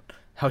about,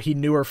 how he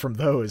knew her from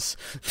those.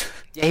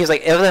 Yeah, he was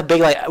like, it was a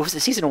big was it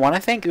season 1? I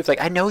think it was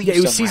like, I know you. Yeah,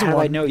 it was season 1.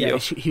 I know you.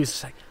 He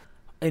was like,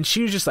 and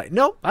she was just like,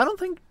 no, I don't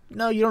think.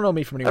 No, you don't know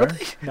me from anywhere.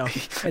 No.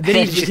 And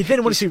then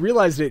then when she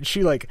realized it,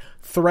 she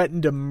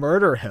threatened to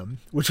murder him,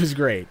 which was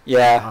great.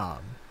 Yeah.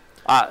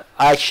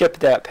 I ship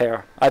that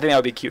pair. I think that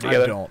would be cute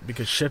together. I don't,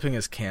 because shipping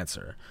is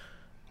cancer.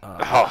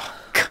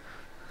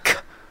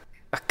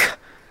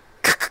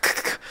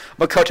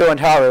 Makoto and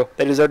Haru,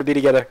 they deserve to be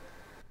together.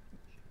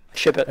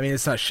 Ship it. I mean,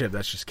 it's not ship.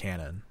 That's just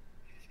canon.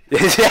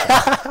 But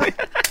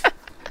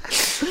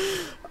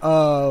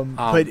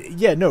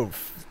yeah, no.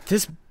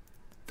 This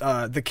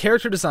the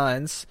character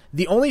designs.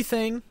 The only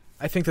thing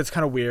I think that's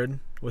kind of weird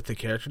with the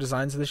character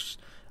designs of this,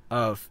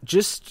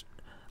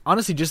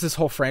 honestly, just this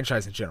whole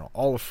franchise in general,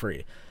 all of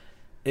Free,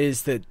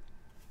 is that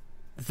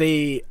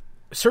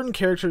certain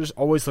characters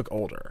always look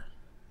older.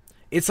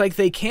 It's like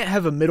they can't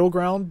have a middle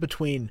ground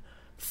between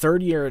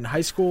third year in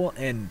high school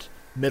and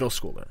middle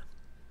schooler,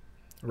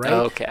 right?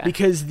 Okay.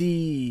 Because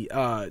the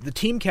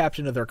team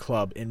captain of their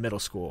club in middle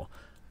school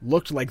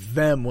looked like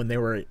them when they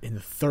were in the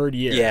third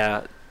year.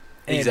 Yeah,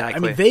 and, exactly. I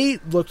mean, they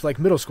looked like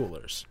middle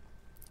schoolers,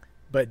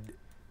 but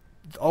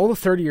all the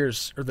third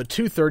years, or the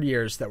 2 third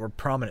years that were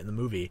prominent in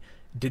the movie,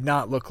 did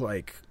not look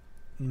like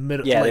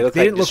middle. Yeah, they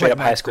didn't look like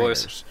high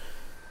schoolers.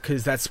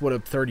 Because that's what a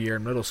third year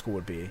in middle school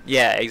would be.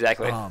 Yeah,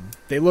 exactly.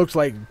 They looked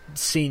like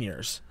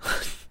seniors.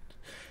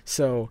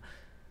 So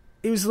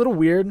it was a little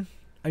weird.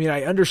 I mean,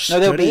 I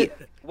understood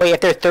it. Wait,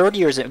 if they're third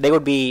years, they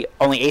would be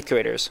only 8th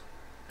graders.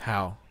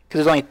 How?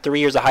 Because there's only 3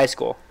 years of high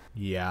school.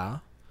 Yeah.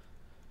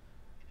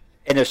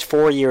 And there's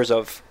 4 years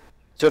of...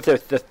 So if they're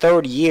the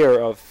third year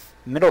of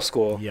middle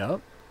school, yep,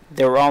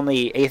 they were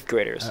only 8th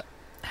graders.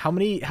 How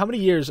many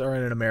years are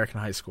in an American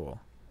high school?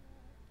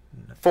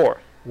 4.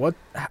 What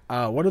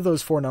are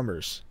those 4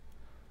 numbers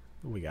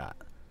we got?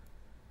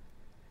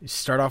 You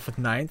start off with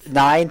 9th?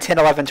 9, 10,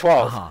 11,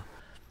 12. Uh-huh.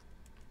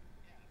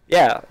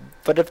 Yeah,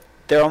 but if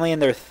they're only in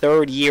their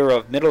third year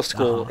of middle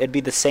school, it'd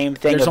be the same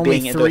thing There's of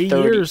being in their third. There's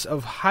only 3 years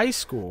of high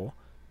school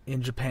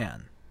in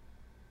Japan.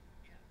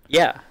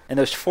 Yeah, and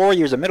there's 4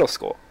 years of middle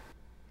school.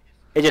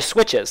 It just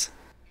switches.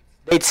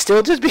 They'd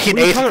still just be in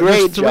 8th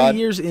grade, There's 3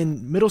 years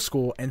in middle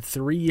school and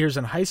 3 years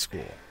in high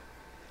school.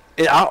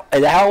 Is that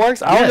how it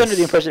works? I was under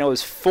the impression it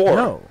was 4.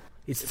 No,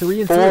 it's 3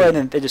 and 4, 3. and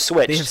then they just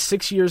switch. They have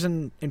 6 years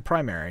in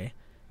primary.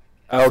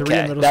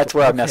 Okay, that's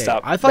where I messed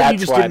up. I thought you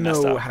just didn't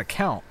know how to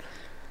count.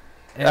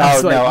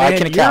 And no, I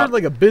can count. You're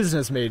like a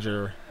business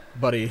major,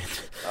 buddy.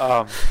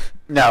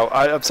 No,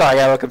 I'm sorry, I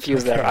got a little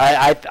confused there.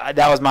 I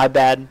that was my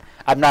bad.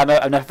 I'm not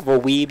enough of a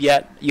weeb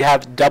yet. You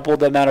have double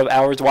the amount of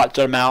hours watched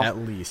on Mal. At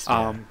least.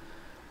 Yeah.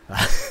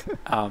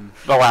 Oh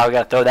wow, we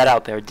gotta throw that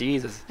out there.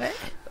 Jesus.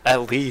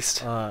 At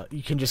least.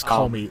 You can just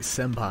call me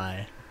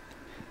senpai.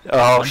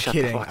 Oh, I'm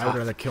kidding. I would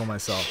rather kill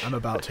myself. I'm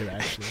about to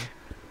actually.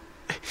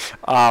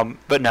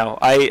 But no,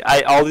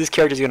 I all these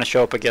characters are gonna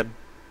show up again.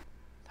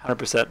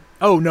 100%.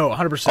 Oh no,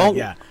 100%.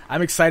 Yeah,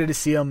 I'm excited to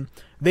see them.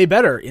 They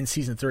better in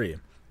season 3.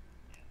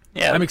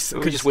 Yeah, we're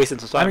just wasting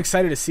some time. I'm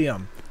excited to see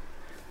them.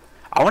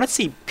 I want to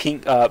see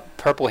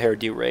purple hair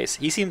do race.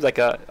 He seems like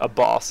a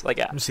boss. Like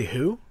Let me see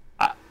who.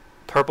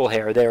 Purple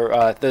hair. They're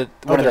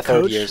one of the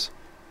third years.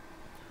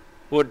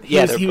 Well,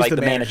 yeah, he was like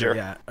the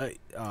manager.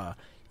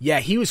 Yeah,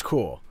 he was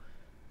cool.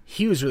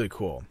 He was really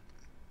cool.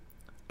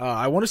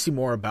 I want to see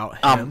more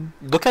about him.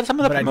 Look at some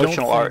of the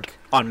promotional art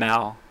on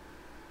Mal.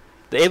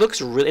 It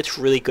looks it's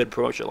really good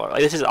promotional art.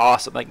 Like, this is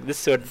awesome. Like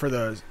this for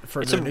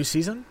the new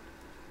season,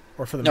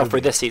 or for the movie?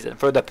 For this season,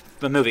 for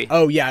the movie.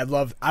 Oh yeah,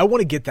 I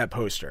want to get that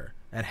poster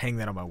and hang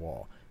that on my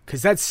wall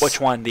because that's which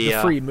one the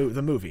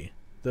movie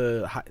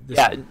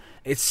one.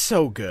 It's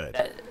so good.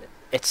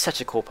 It's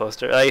such a cool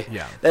poster. Like,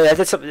 yeah,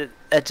 that's something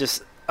that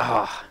just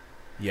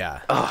yeah,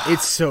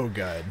 it's so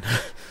good.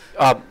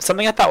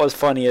 Something I thought was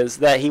funny is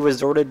that he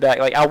resorted back.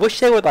 Like, I wish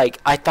they would, like,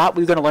 I thought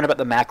we were going to learn about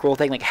the mackerel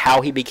thing, like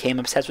how he became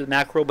obsessed with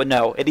mackerel, but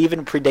no, it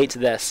even predates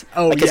this.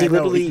 Oh, like, he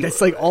literally,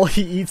 that's like all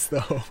he eats,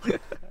 though.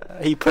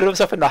 He put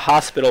himself in the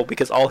hospital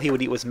because all he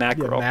would eat was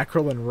mackerel. Yeah,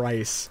 mackerel and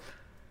rice.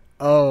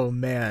 Oh,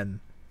 man.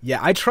 Yeah,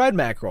 I tried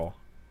mackerel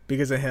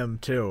because of him,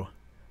 too.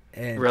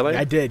 And really?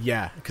 I did,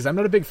 yeah, because I'm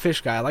not a big fish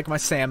guy. I like my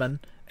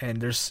salmon,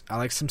 and I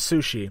like some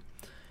sushi,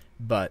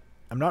 but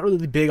I'm not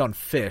really big on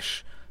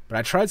fish. But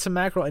I tried some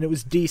mackerel, and it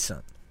was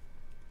decent.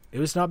 It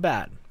was not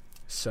bad.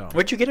 So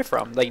where'd you get it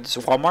from? Like, just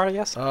Walmart, I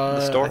guess? The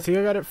store? I think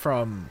I got it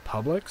from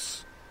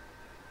Publix.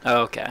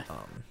 Oh, okay.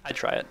 I'd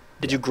try it.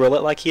 Did you grill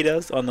it like he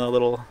does on the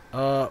little...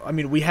 I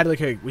mean, we have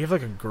like a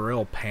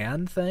grill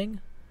pan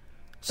thing.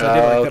 So I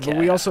did like that. But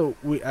we also,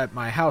 at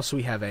my house,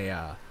 we have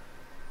a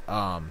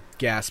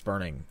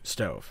gas-burning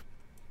stove.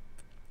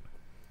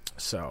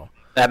 So...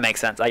 That makes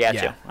sense. I got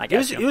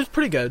you. It was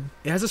pretty good.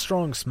 It has a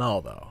strong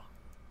smell, though.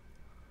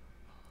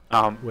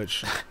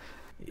 Which,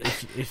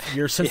 if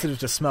you're sensitive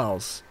to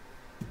smells,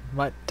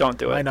 don't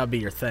do it. Might not be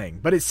your thing.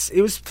 But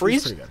it was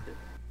pretty good.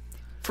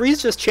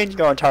 Freeze just changing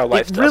our entire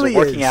lifestyle. It really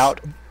we're working out.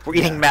 We're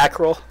eating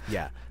mackerel.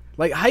 Yeah,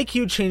 like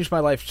Haikyuu changed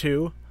my life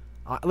too.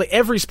 Like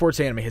every sports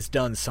anime has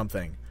done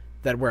something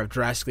where I've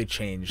drastically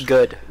changed.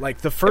 Good.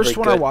 Like the first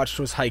one I watched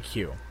was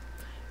Haikyuu,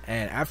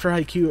 and after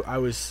Haikyuu, I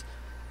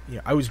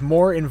was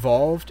more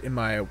involved in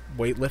my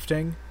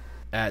weightlifting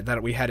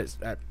that we had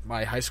at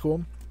my high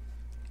school.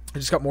 I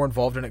just got more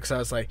involved in it because I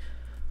was like,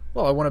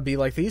 well, I want to be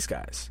like these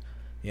guys,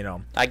 you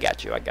know. I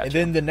got you. And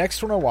then the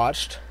next one I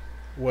watched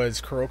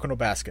was Kuroko no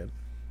Basket.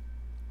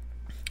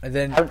 And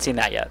then I haven't seen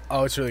that yet.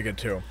 Oh, it's really good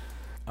too.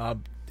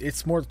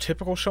 It's more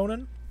typical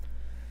shonen.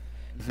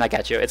 I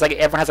got you. It's like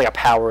everyone has like a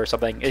power or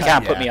something. It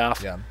kind of put me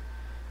off. Yeah.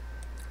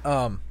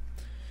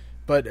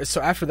 But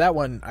so after that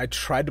one, I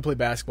tried to play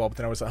basketball, but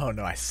then I was like, oh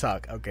no, I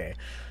suck. Okay.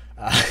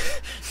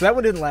 So that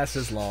one didn't last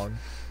as long.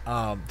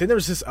 Then there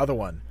was this other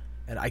one.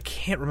 And I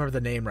can't remember the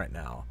name right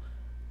now,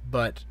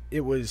 but it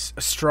was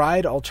a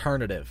Stride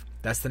Alternative.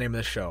 That's the name of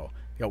the show.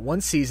 You got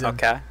one season.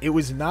 Okay. It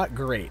was not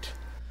great.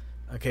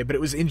 Okay, but it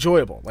was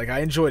enjoyable. Like, I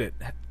enjoyed it.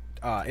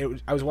 I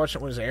was watching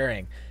it when it was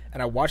airing,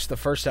 and I watched the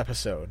first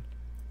episode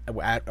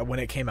when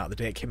it came out, the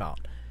day it came out.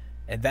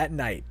 And that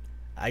night,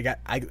 I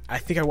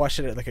think I watched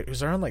it it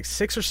was around like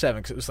 6 or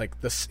 7 because it was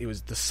like the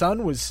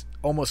sun was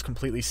almost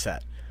completely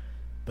set.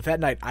 But that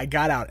night, I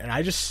got out and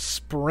I just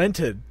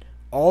sprinted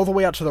all the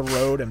way out to the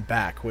road and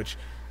back, which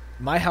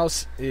my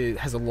house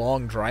has a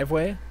long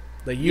driveway.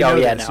 Like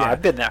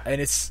I've been there.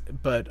 And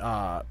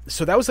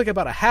so that was like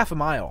about a half a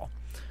mile.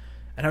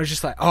 And I was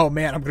just like, oh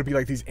man, I'm going to be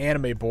like these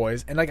anime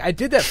boys. And like I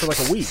did that for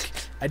like a week.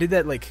 I did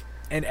that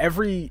and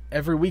every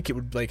week it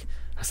would I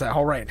was like,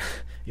 all right,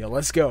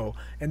 let's go.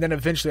 And then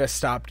eventually I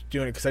stopped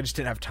doing it because I just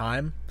didn't have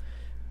time.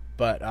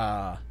 But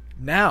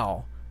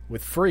now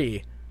with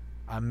Free,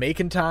 I'm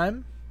making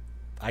time.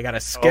 I got a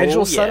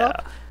schedule set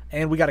up.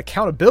 And we got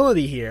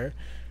accountability here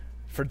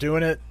for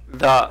doing it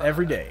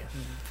every day.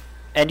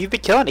 And you've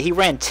been killing it. He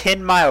ran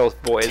 10 miles,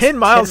 boys. 10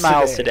 miles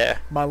today.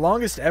 My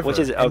longest ever. Which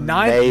is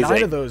amazing.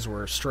 Nine of those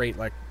were straight,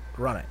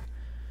 running.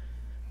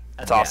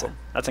 That's awesome.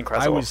 That's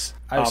incredible.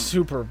 I was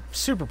super,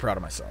 super proud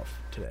of myself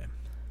today.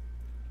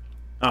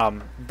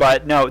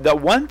 But no, the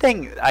one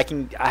thing I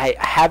don't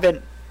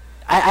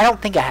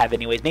think I have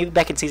anyways. Maybe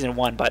back in season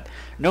 1, but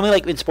normally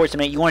like in sports,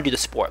 you want to do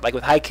the sport. Like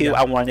with Haikyuu,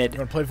 I wanted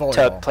to play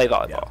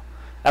volleyball. Yeah.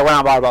 I went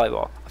on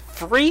volleyball.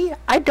 Free,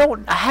 I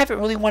haven't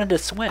really wanted to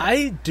swim.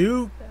 I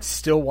do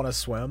still want to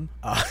swim,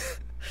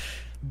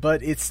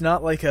 but it's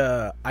not like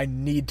I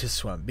need to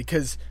swim,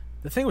 because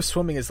the thing with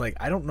swimming is like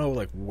I don't know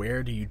like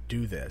where do you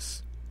do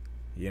this.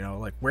 You know,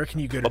 like where can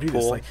you go to do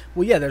this? Like,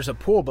 well, yeah, there's a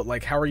pool, but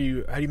like, how do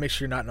you make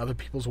sure you're not in other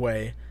people's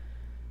way?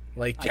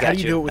 Like, how do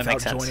you do it without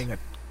joining a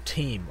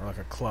team or like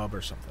a club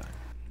or something?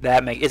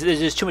 It's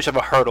just too much of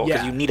a hurdle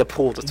because you need a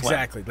pool to swim.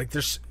 Exactly. Like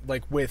there's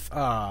like with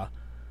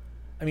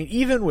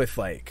even with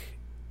like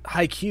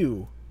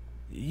Haikyuu,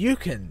 you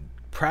can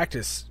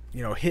practice,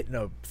 hitting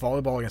a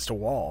volleyball against a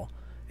wall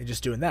and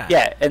just doing that.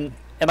 Yeah, and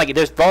like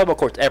there's volleyball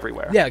courts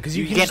everywhere. Yeah, because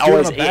you can't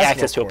always get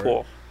access to a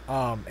pool.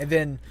 And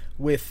then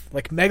with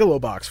like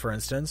Megalobox, for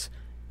instance,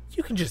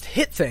 you can just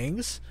hit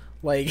things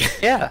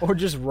or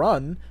just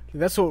run.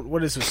 That's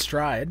what is with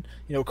Stride.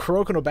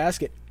 Kuroko no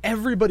Basket.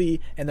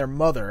 Everybody and their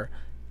mother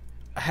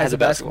has a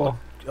basketball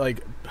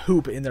like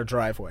hoop in their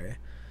driveway.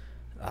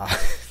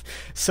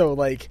 So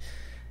like,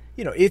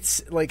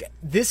 it's like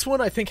this one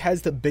I think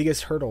has the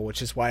biggest hurdle,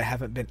 which is why I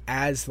haven't been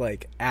as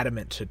like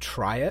adamant to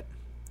try it,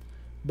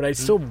 but I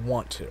still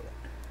want to.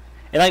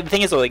 And like the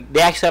thing is, like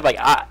they actually have like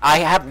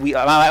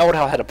my old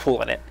house had a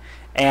pool in it,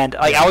 and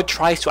like I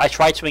tried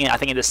swimming it I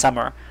think in the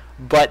summer,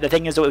 but the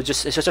thing is it's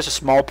just such a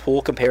small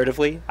pool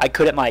comparatively. I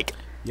couldn't do like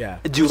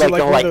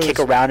the whole kick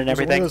around and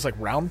everything. Was it one of those like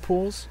round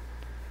pools?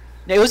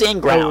 It was in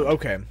ground. Oh,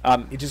 okay.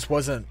 It just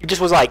wasn't. It just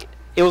was like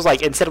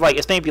instead of like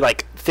it's maybe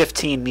like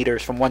 15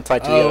 meters from one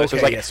side to the other. So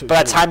it was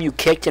by the time you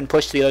kicked and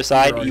pushed to the other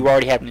side, you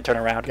already having to turn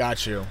around.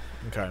 Got you.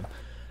 Okay.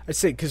 I'd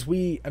say because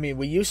we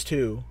used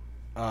to,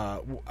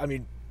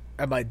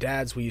 at my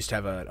dad's we used to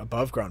have an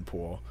above ground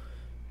pool.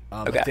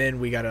 But then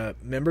we got a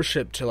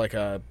membership to like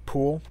a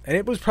pool, and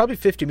it was probably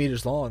 50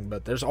 meters long,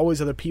 but there's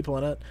always other people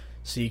in it,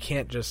 so you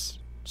can't just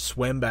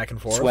swim back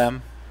and forth.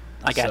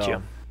 I got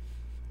you.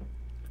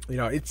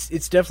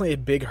 It's definitely a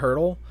big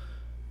hurdle,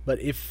 but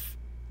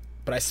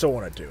I still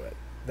want to do it.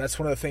 That's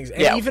one of the things.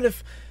 And even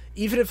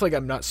if like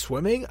I'm not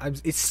swimming,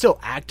 it's still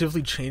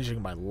actively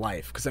changing my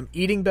life because I'm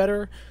eating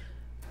better,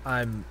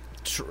 I'm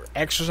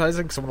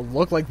exercising because I want to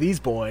look like these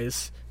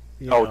boys.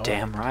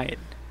 Damn right.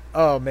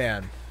 Oh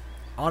man,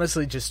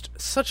 honestly, just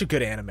such a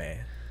good anime.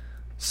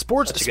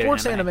 Sports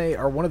anime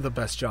are one of the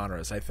best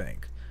genres, I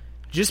think,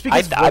 just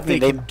because they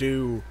can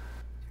do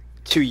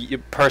to your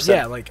person.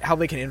 Yeah, like how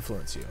they can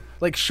influence you.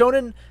 Like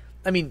shonen,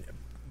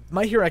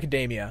 My Hero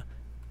Academia.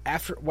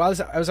 As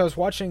I was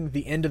watching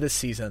the end of this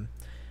season,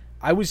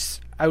 I was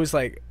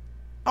like,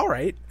 all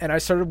right, and I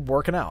started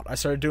working out. I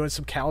started doing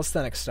some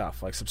calisthenic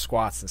stuff, like some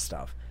squats and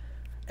stuff,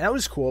 and that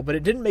was cool. But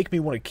it didn't make me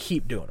want to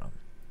keep doing them.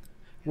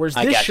 Whereas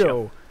this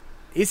show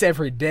is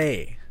every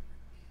day.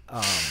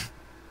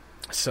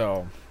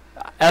 So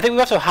I think we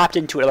also hopped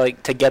into it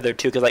like together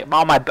too, because like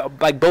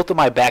both of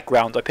my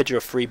backgrounds are picture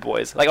of Free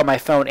Boys, like on my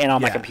phone and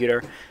on my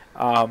computer.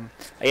 I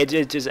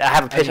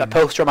have a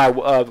poster on my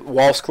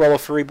wall scroll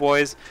of Free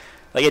Boys.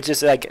 Like it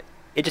just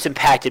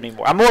impacted me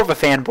more. I'm more of a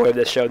fanboy of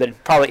this show than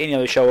probably any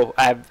other show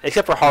I've,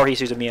 except for Haruhi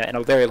Suzumiya, in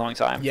a very long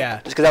time. Yeah,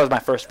 just because that was my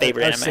first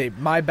favorite anime. I'd say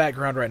my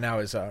background right now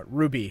is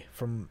Ruby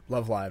from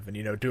Love Live, and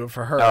do it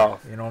for her. Oh,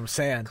 you know what I'm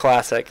saying?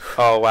 Classic.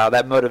 Oh wow,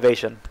 that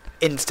motivation,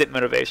 instant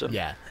motivation.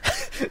 Yeah.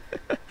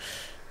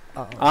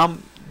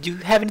 Do you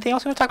have anything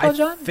else you want to talk about,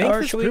 John? I think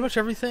that's pretty much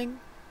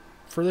everything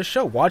for this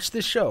show. Watch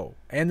this show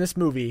and this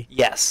movie.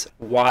 Yes,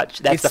 watch.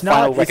 That's the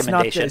final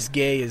recommendation. It's not as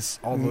gay as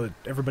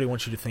everybody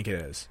wants you to think it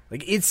is.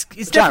 Like it's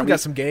definitely got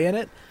some gay in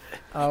it.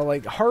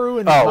 Like Haru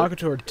and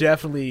Makoto are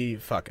definitely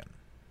fucking.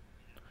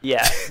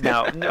 Yeah.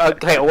 No.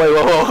 Okay. Wait.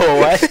 Whoa.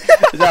 What?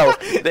 No.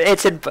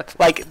 It's in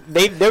like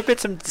there've been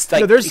some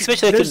like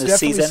especially in this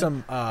season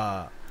some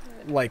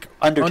like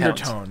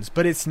undertones,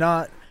 but it's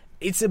not.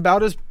 It's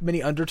about as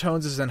many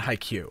undertones as in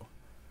Haikyuu.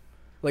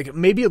 Like,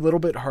 maybe a little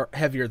bit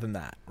heavier than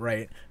that,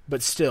 right?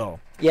 But still.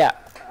 Yeah,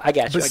 I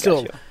got you. But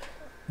still,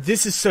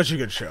 this is such a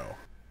good show.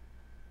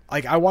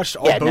 Like, I watched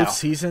both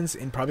seasons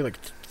in probably like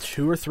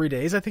 2 or 3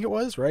 days, I think it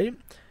was, right?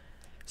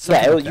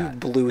 You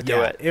blew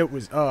through it. It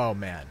was, oh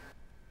man.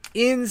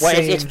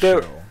 Insane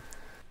show.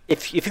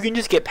 If you can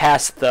just get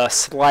past the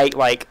slight,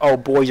 like,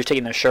 boys are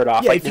taking their shirt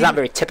off. Like, it's not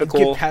very typical.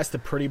 Get past the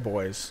pretty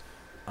boys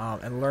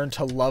and learn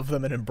to love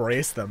them and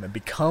embrace them and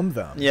become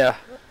them. Yeah,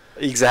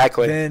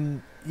 exactly.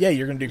 Then... yeah,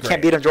 you're going to do great. You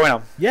can't beat them, join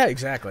them. Yeah,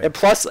 exactly. And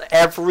plus,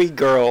 every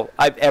girl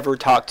I've ever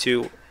talked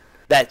to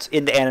that's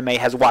into anime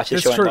has watched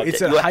this show and loved it.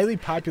 It's a highly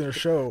popular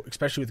show,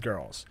 especially with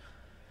girls.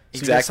 So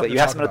exactly. You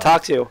have someone to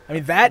talk to. I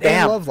mean, that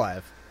and Love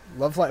Live.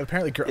 Love Live,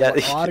 apparently,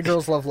 a lot of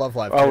girls love Love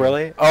Live. Oh,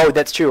 really? Oh,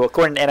 that's true.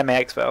 According to Anime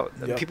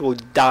Expo, people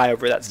die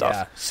over that stuff.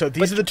 Yeah. So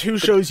these are the 2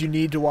 shows you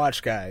need to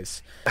watch,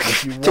 guys.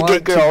 If you want to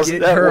get girls.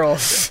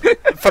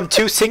 From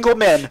 2 single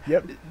men.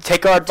 Yep.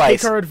 Take our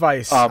advice. Take our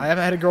advice. I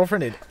haven't had a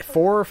girlfriend in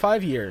 4 or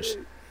 5 years.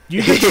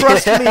 You can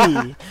trust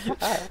me.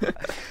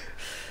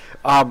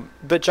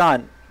 But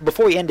John,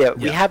 before we end it,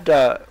 we have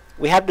to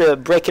we have to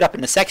break it up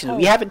into sections.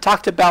 We haven't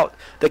talked about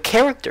the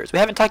characters. We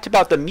haven't talked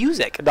about the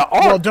music, the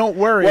art. Well, don't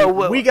worry.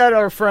 We got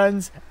our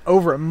friends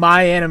over at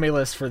My Anime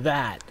List for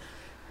that.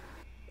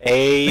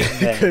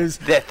 Amen.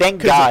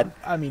 Thank God.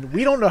 I mean,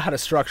 we don't know how to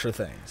structure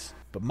things,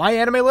 but My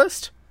Anime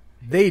List,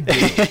 they do.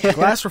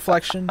 Glass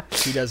Reflection,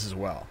 he does as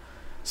well.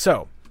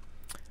 So,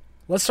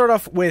 let's start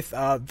off with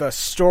the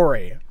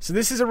story. So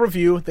this is a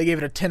review. They gave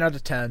it a 10 out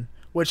of 10,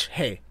 which,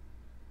 hey,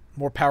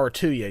 more power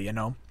to you, you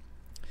know.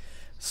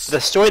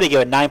 The story, they gave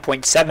a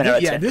 9.7 out of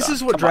 10. Yeah, this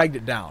is what dragged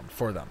it down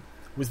for them,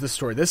 was the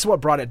story. This is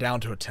what brought it down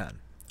to a 10.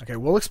 Okay,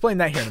 we'll explain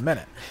that here in a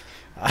minute.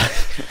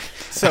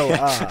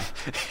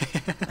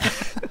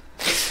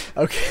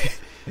 Okay.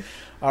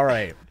 All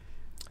right.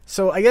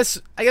 So I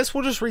guess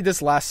we'll just read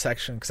this last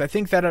section, because I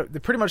think that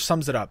it pretty much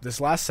sums it up. This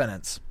last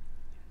sentence.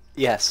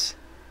 Yes.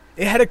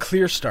 It had a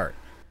clear start.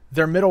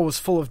 Their middle was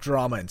full of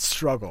drama and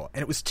struggle,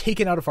 and it was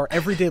taken out of our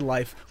everyday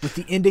life, with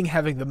the ending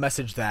having the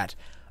message that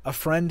a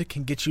friend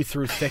can get you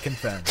through thick and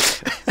thin.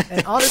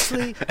 And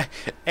honestly,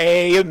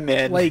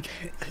 amen. Like,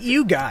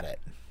 you got it.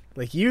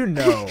 Like, you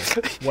know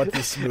what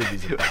this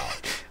movie's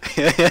about.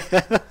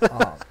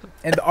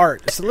 And the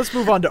art. So let's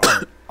move on to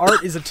art.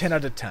 Art is a 10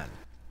 out of 10.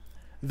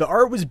 The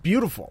art was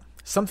beautiful,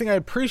 something I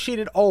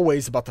appreciated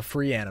always about the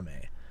free anime.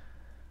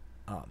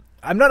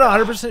 I'm not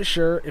 100%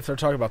 sure if they're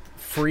talking about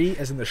free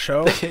as in the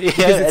show.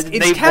 Yeah,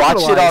 it's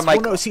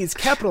capitalized. It's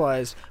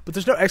capitalized, but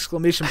there's no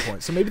exclamation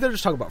point. So maybe they're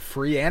just talking about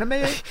free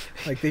anime?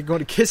 Like they're going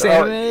to Kiss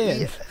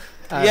Anime?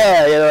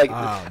 And,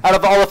 out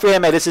of all the free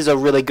anime, this is a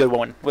really good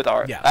one with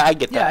art. Yeah. I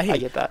get that. I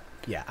get that.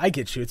 Yeah, I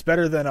get you. It's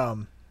better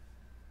than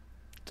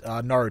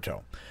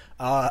Naruto.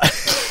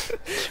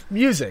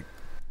 Music,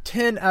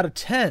 10 out of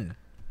 10.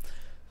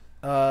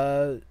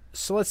 So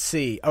let's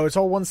see. Oh, it's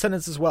all one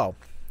sentence as well.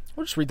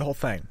 We'll just read the whole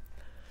thing.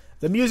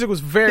 The music was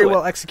very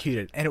well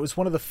executed, and it was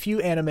one of the few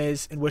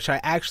animes in which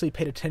I actually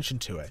paid attention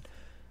to it.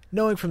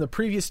 Knowing from the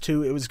previous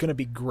two it was going to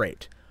be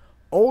great.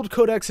 Old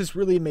Codex is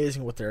really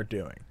amazing what they're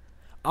doing.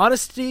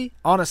 Honestly,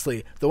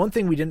 the one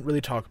thing we didn't really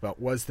talk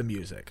about was the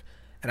music.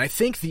 And I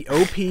think the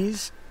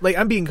OPs, like,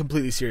 I'm being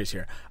completely serious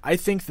here. I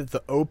think that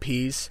the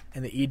OPs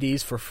and the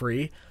EDs for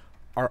free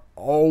are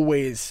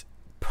always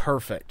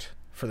perfect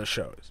for the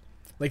shows.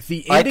 Like,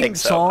 the ending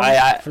song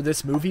for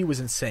this movie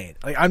was insane.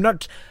 Like,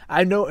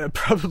 I know I'm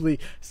probably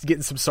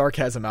getting some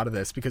sarcasm out of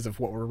this because of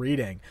what we're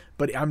reading,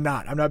 but I'm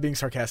not being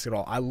sarcastic at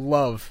all. I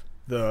love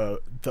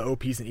the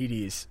OPs and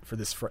EDs for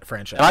this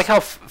franchise. I like how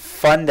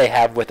fun they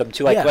have with them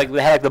too. Like, like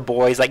they had like the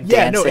boys like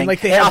dancing. No, and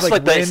like they have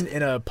like Rin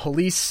in a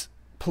police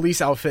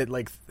outfit,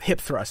 like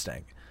hip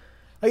thrusting.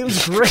 Like, it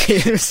was great.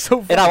 It was so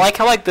fun. And I like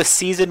how like the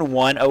season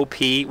 1 OP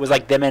was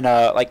like them in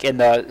in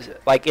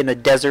the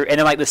desert, and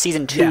then like the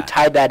season 2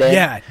 tied that in.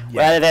 Yeah.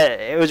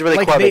 It was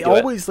really clever. They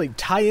always like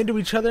tie into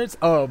each other.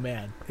 Oh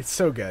man, it's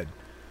so good.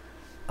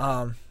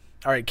 All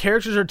right,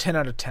 characters are 10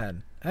 out of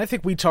 10. And I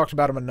think we talked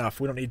about them enough.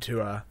 We don't need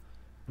to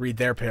read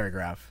their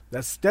paragraph.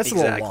 That's a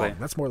little long.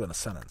 That's more than a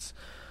sentence.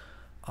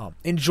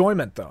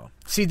 Enjoyment though.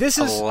 See, this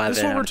is what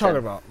we're talking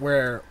about.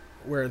 Where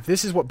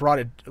this is what brought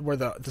it. Where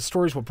the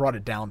stories what brought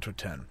it down to a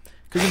 10.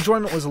 Because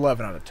enjoyment was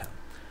 11 out of 10.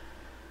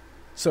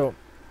 So,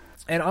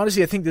 and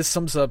honestly, I think this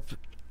sums up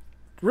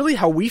really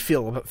how we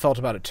felt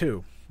about it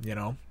too, you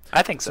know?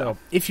 I think so.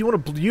 If you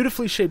want a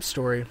beautifully shaped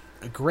story,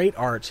 a great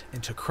art,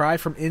 and to cry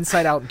from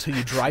inside out until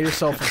you dry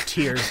yourself with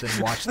tears,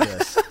 then watch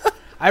this.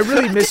 I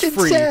really miss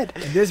Free, and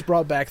this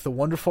brought back the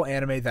wonderful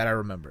anime that I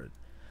remembered.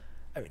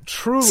 I mean,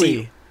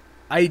 truly,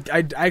 I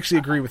actually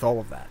agree with all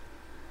of that,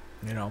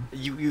 you know?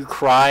 You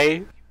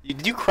cry...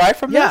 Did you cry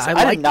from this?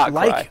 I did not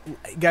cry.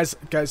 Guys,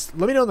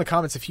 let me know in the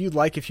comments if you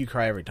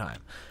cry every time.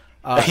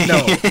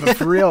 No, but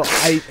for real,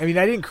 I mean,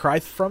 I didn't cry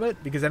from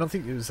it because I don't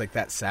think it was like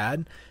that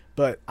sad,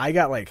 but I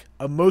got like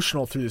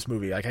emotional through this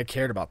movie. Like, I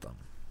cared about them,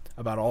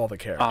 about all the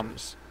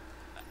characters.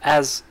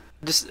 As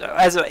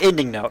an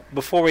ending note,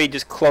 before we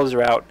just close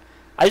her out,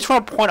 I just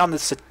want to point on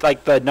this,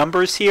 like the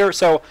numbers here.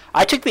 So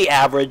I took the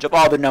average of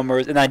all the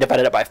numbers and then I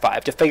divided it by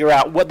 5 to figure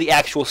out what the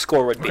actual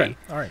score would be.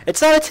 All right.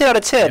 It's not a 10 out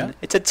of 10. Yeah.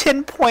 It's a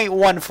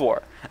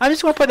 10.14. I'm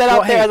just going to put that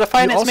out there as a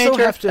finance major. You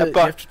have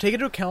to take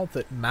into account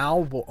that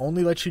Mal will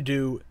only let you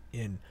do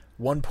in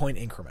 1-point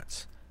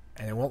increments,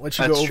 and it won't let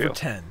you go over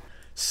 10.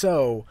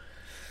 So,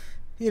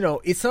 you know,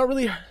 it's not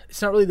really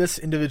this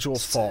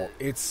individual's fault.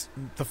 It's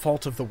the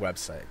fault of the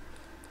website.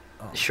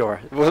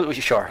 Sure.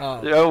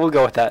 We'll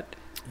go with that.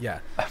 Yeah.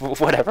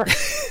 Whatever.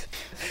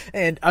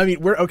 And I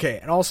mean, we're okay.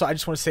 And also, I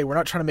just want to say we're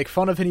not trying to make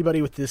fun of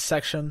anybody with this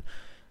section.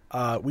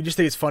 We just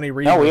think it's funny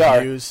reading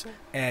reviews,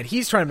 and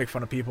he's trying to make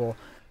fun of people.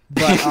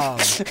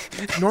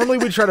 But normally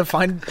we try to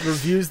find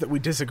reviews that we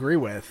disagree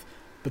with,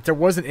 but there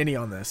wasn't any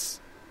on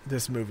this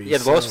movie. Yeah,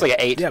 the lowest was like an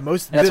 8. Yeah,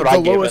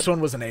 the lowest one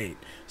was an 8.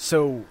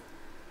 So,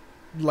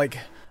 like,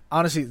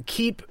 honestly,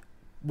 keep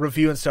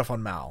reviewing stuff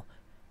on Mal.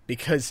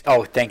 Because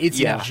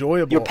it's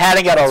enjoyable. You're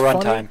padding out our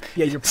runtime.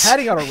 Yeah, you're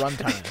padding out our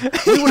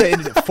runtime. We would have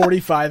ended at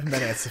 45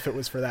 minutes if it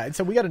was for that. And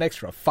so we got an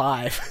extra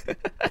 5.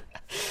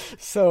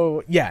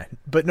 So, yeah.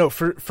 But no,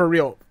 for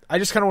real, I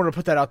just kind of want to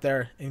put that out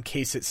there in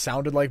case it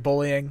sounded like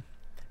bullying.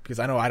 because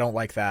I know I don't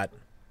like that.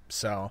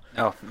 So.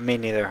 Oh, me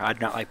neither. I do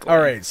not like bullying.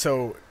 All right,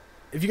 so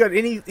if you got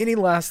any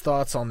last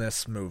thoughts on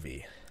this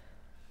movie?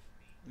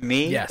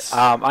 Me? Yes.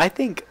 I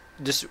think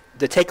just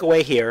the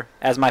takeaway here,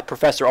 as my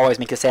professor always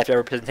makes us say after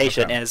every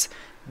presentation, is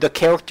the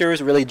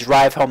characters really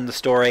drive home the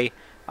story,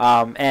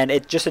 and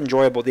it's just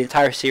enjoyable. The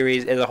entire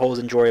series as a whole is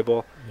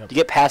enjoyable. Yep. You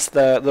get past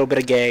the little bit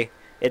of gay,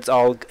 it's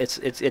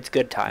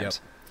good times.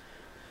 Yep.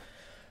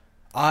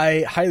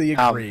 I highly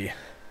agree.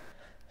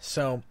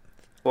 So,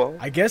 well,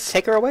 I guess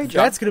take her away,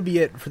 John. That's going to be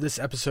it for this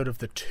episode of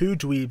the Two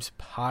Dweebs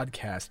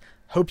podcast.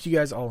 Hope you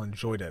guys all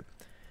enjoyed it.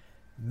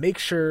 Make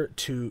sure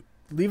to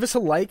leave us a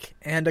like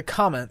and a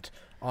comment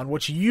on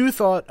what you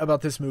thought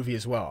about this movie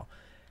as well.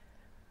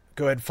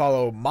 Go ahead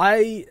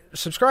and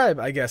subscribe,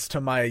 I guess, to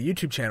my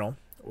YouTube channel,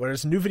 where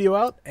there's a new video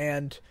out,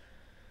 and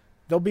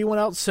there'll be one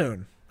out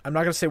soon. I'm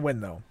not going to say when,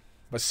 though,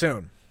 but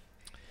soon.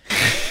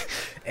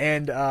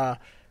 And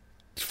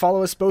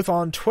follow us both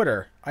on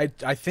Twitter. I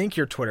think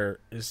your Twitter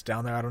is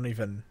down there.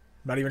 I'm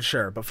not even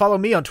sure. But follow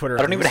me on Twitter.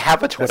 I don't even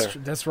have a Twitter.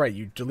 That's right.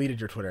 You deleted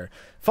your Twitter.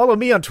 Follow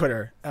me on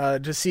Twitter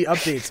to see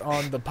updates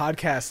on the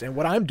podcast and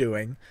what I'm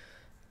doing.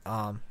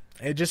 And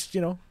just,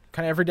 kind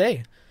of every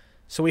day.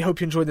 So we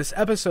hope you enjoyed this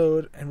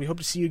episode, and we hope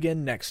to see you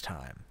again next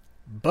time.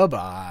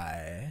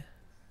 Bye-bye.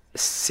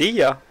 See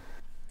ya.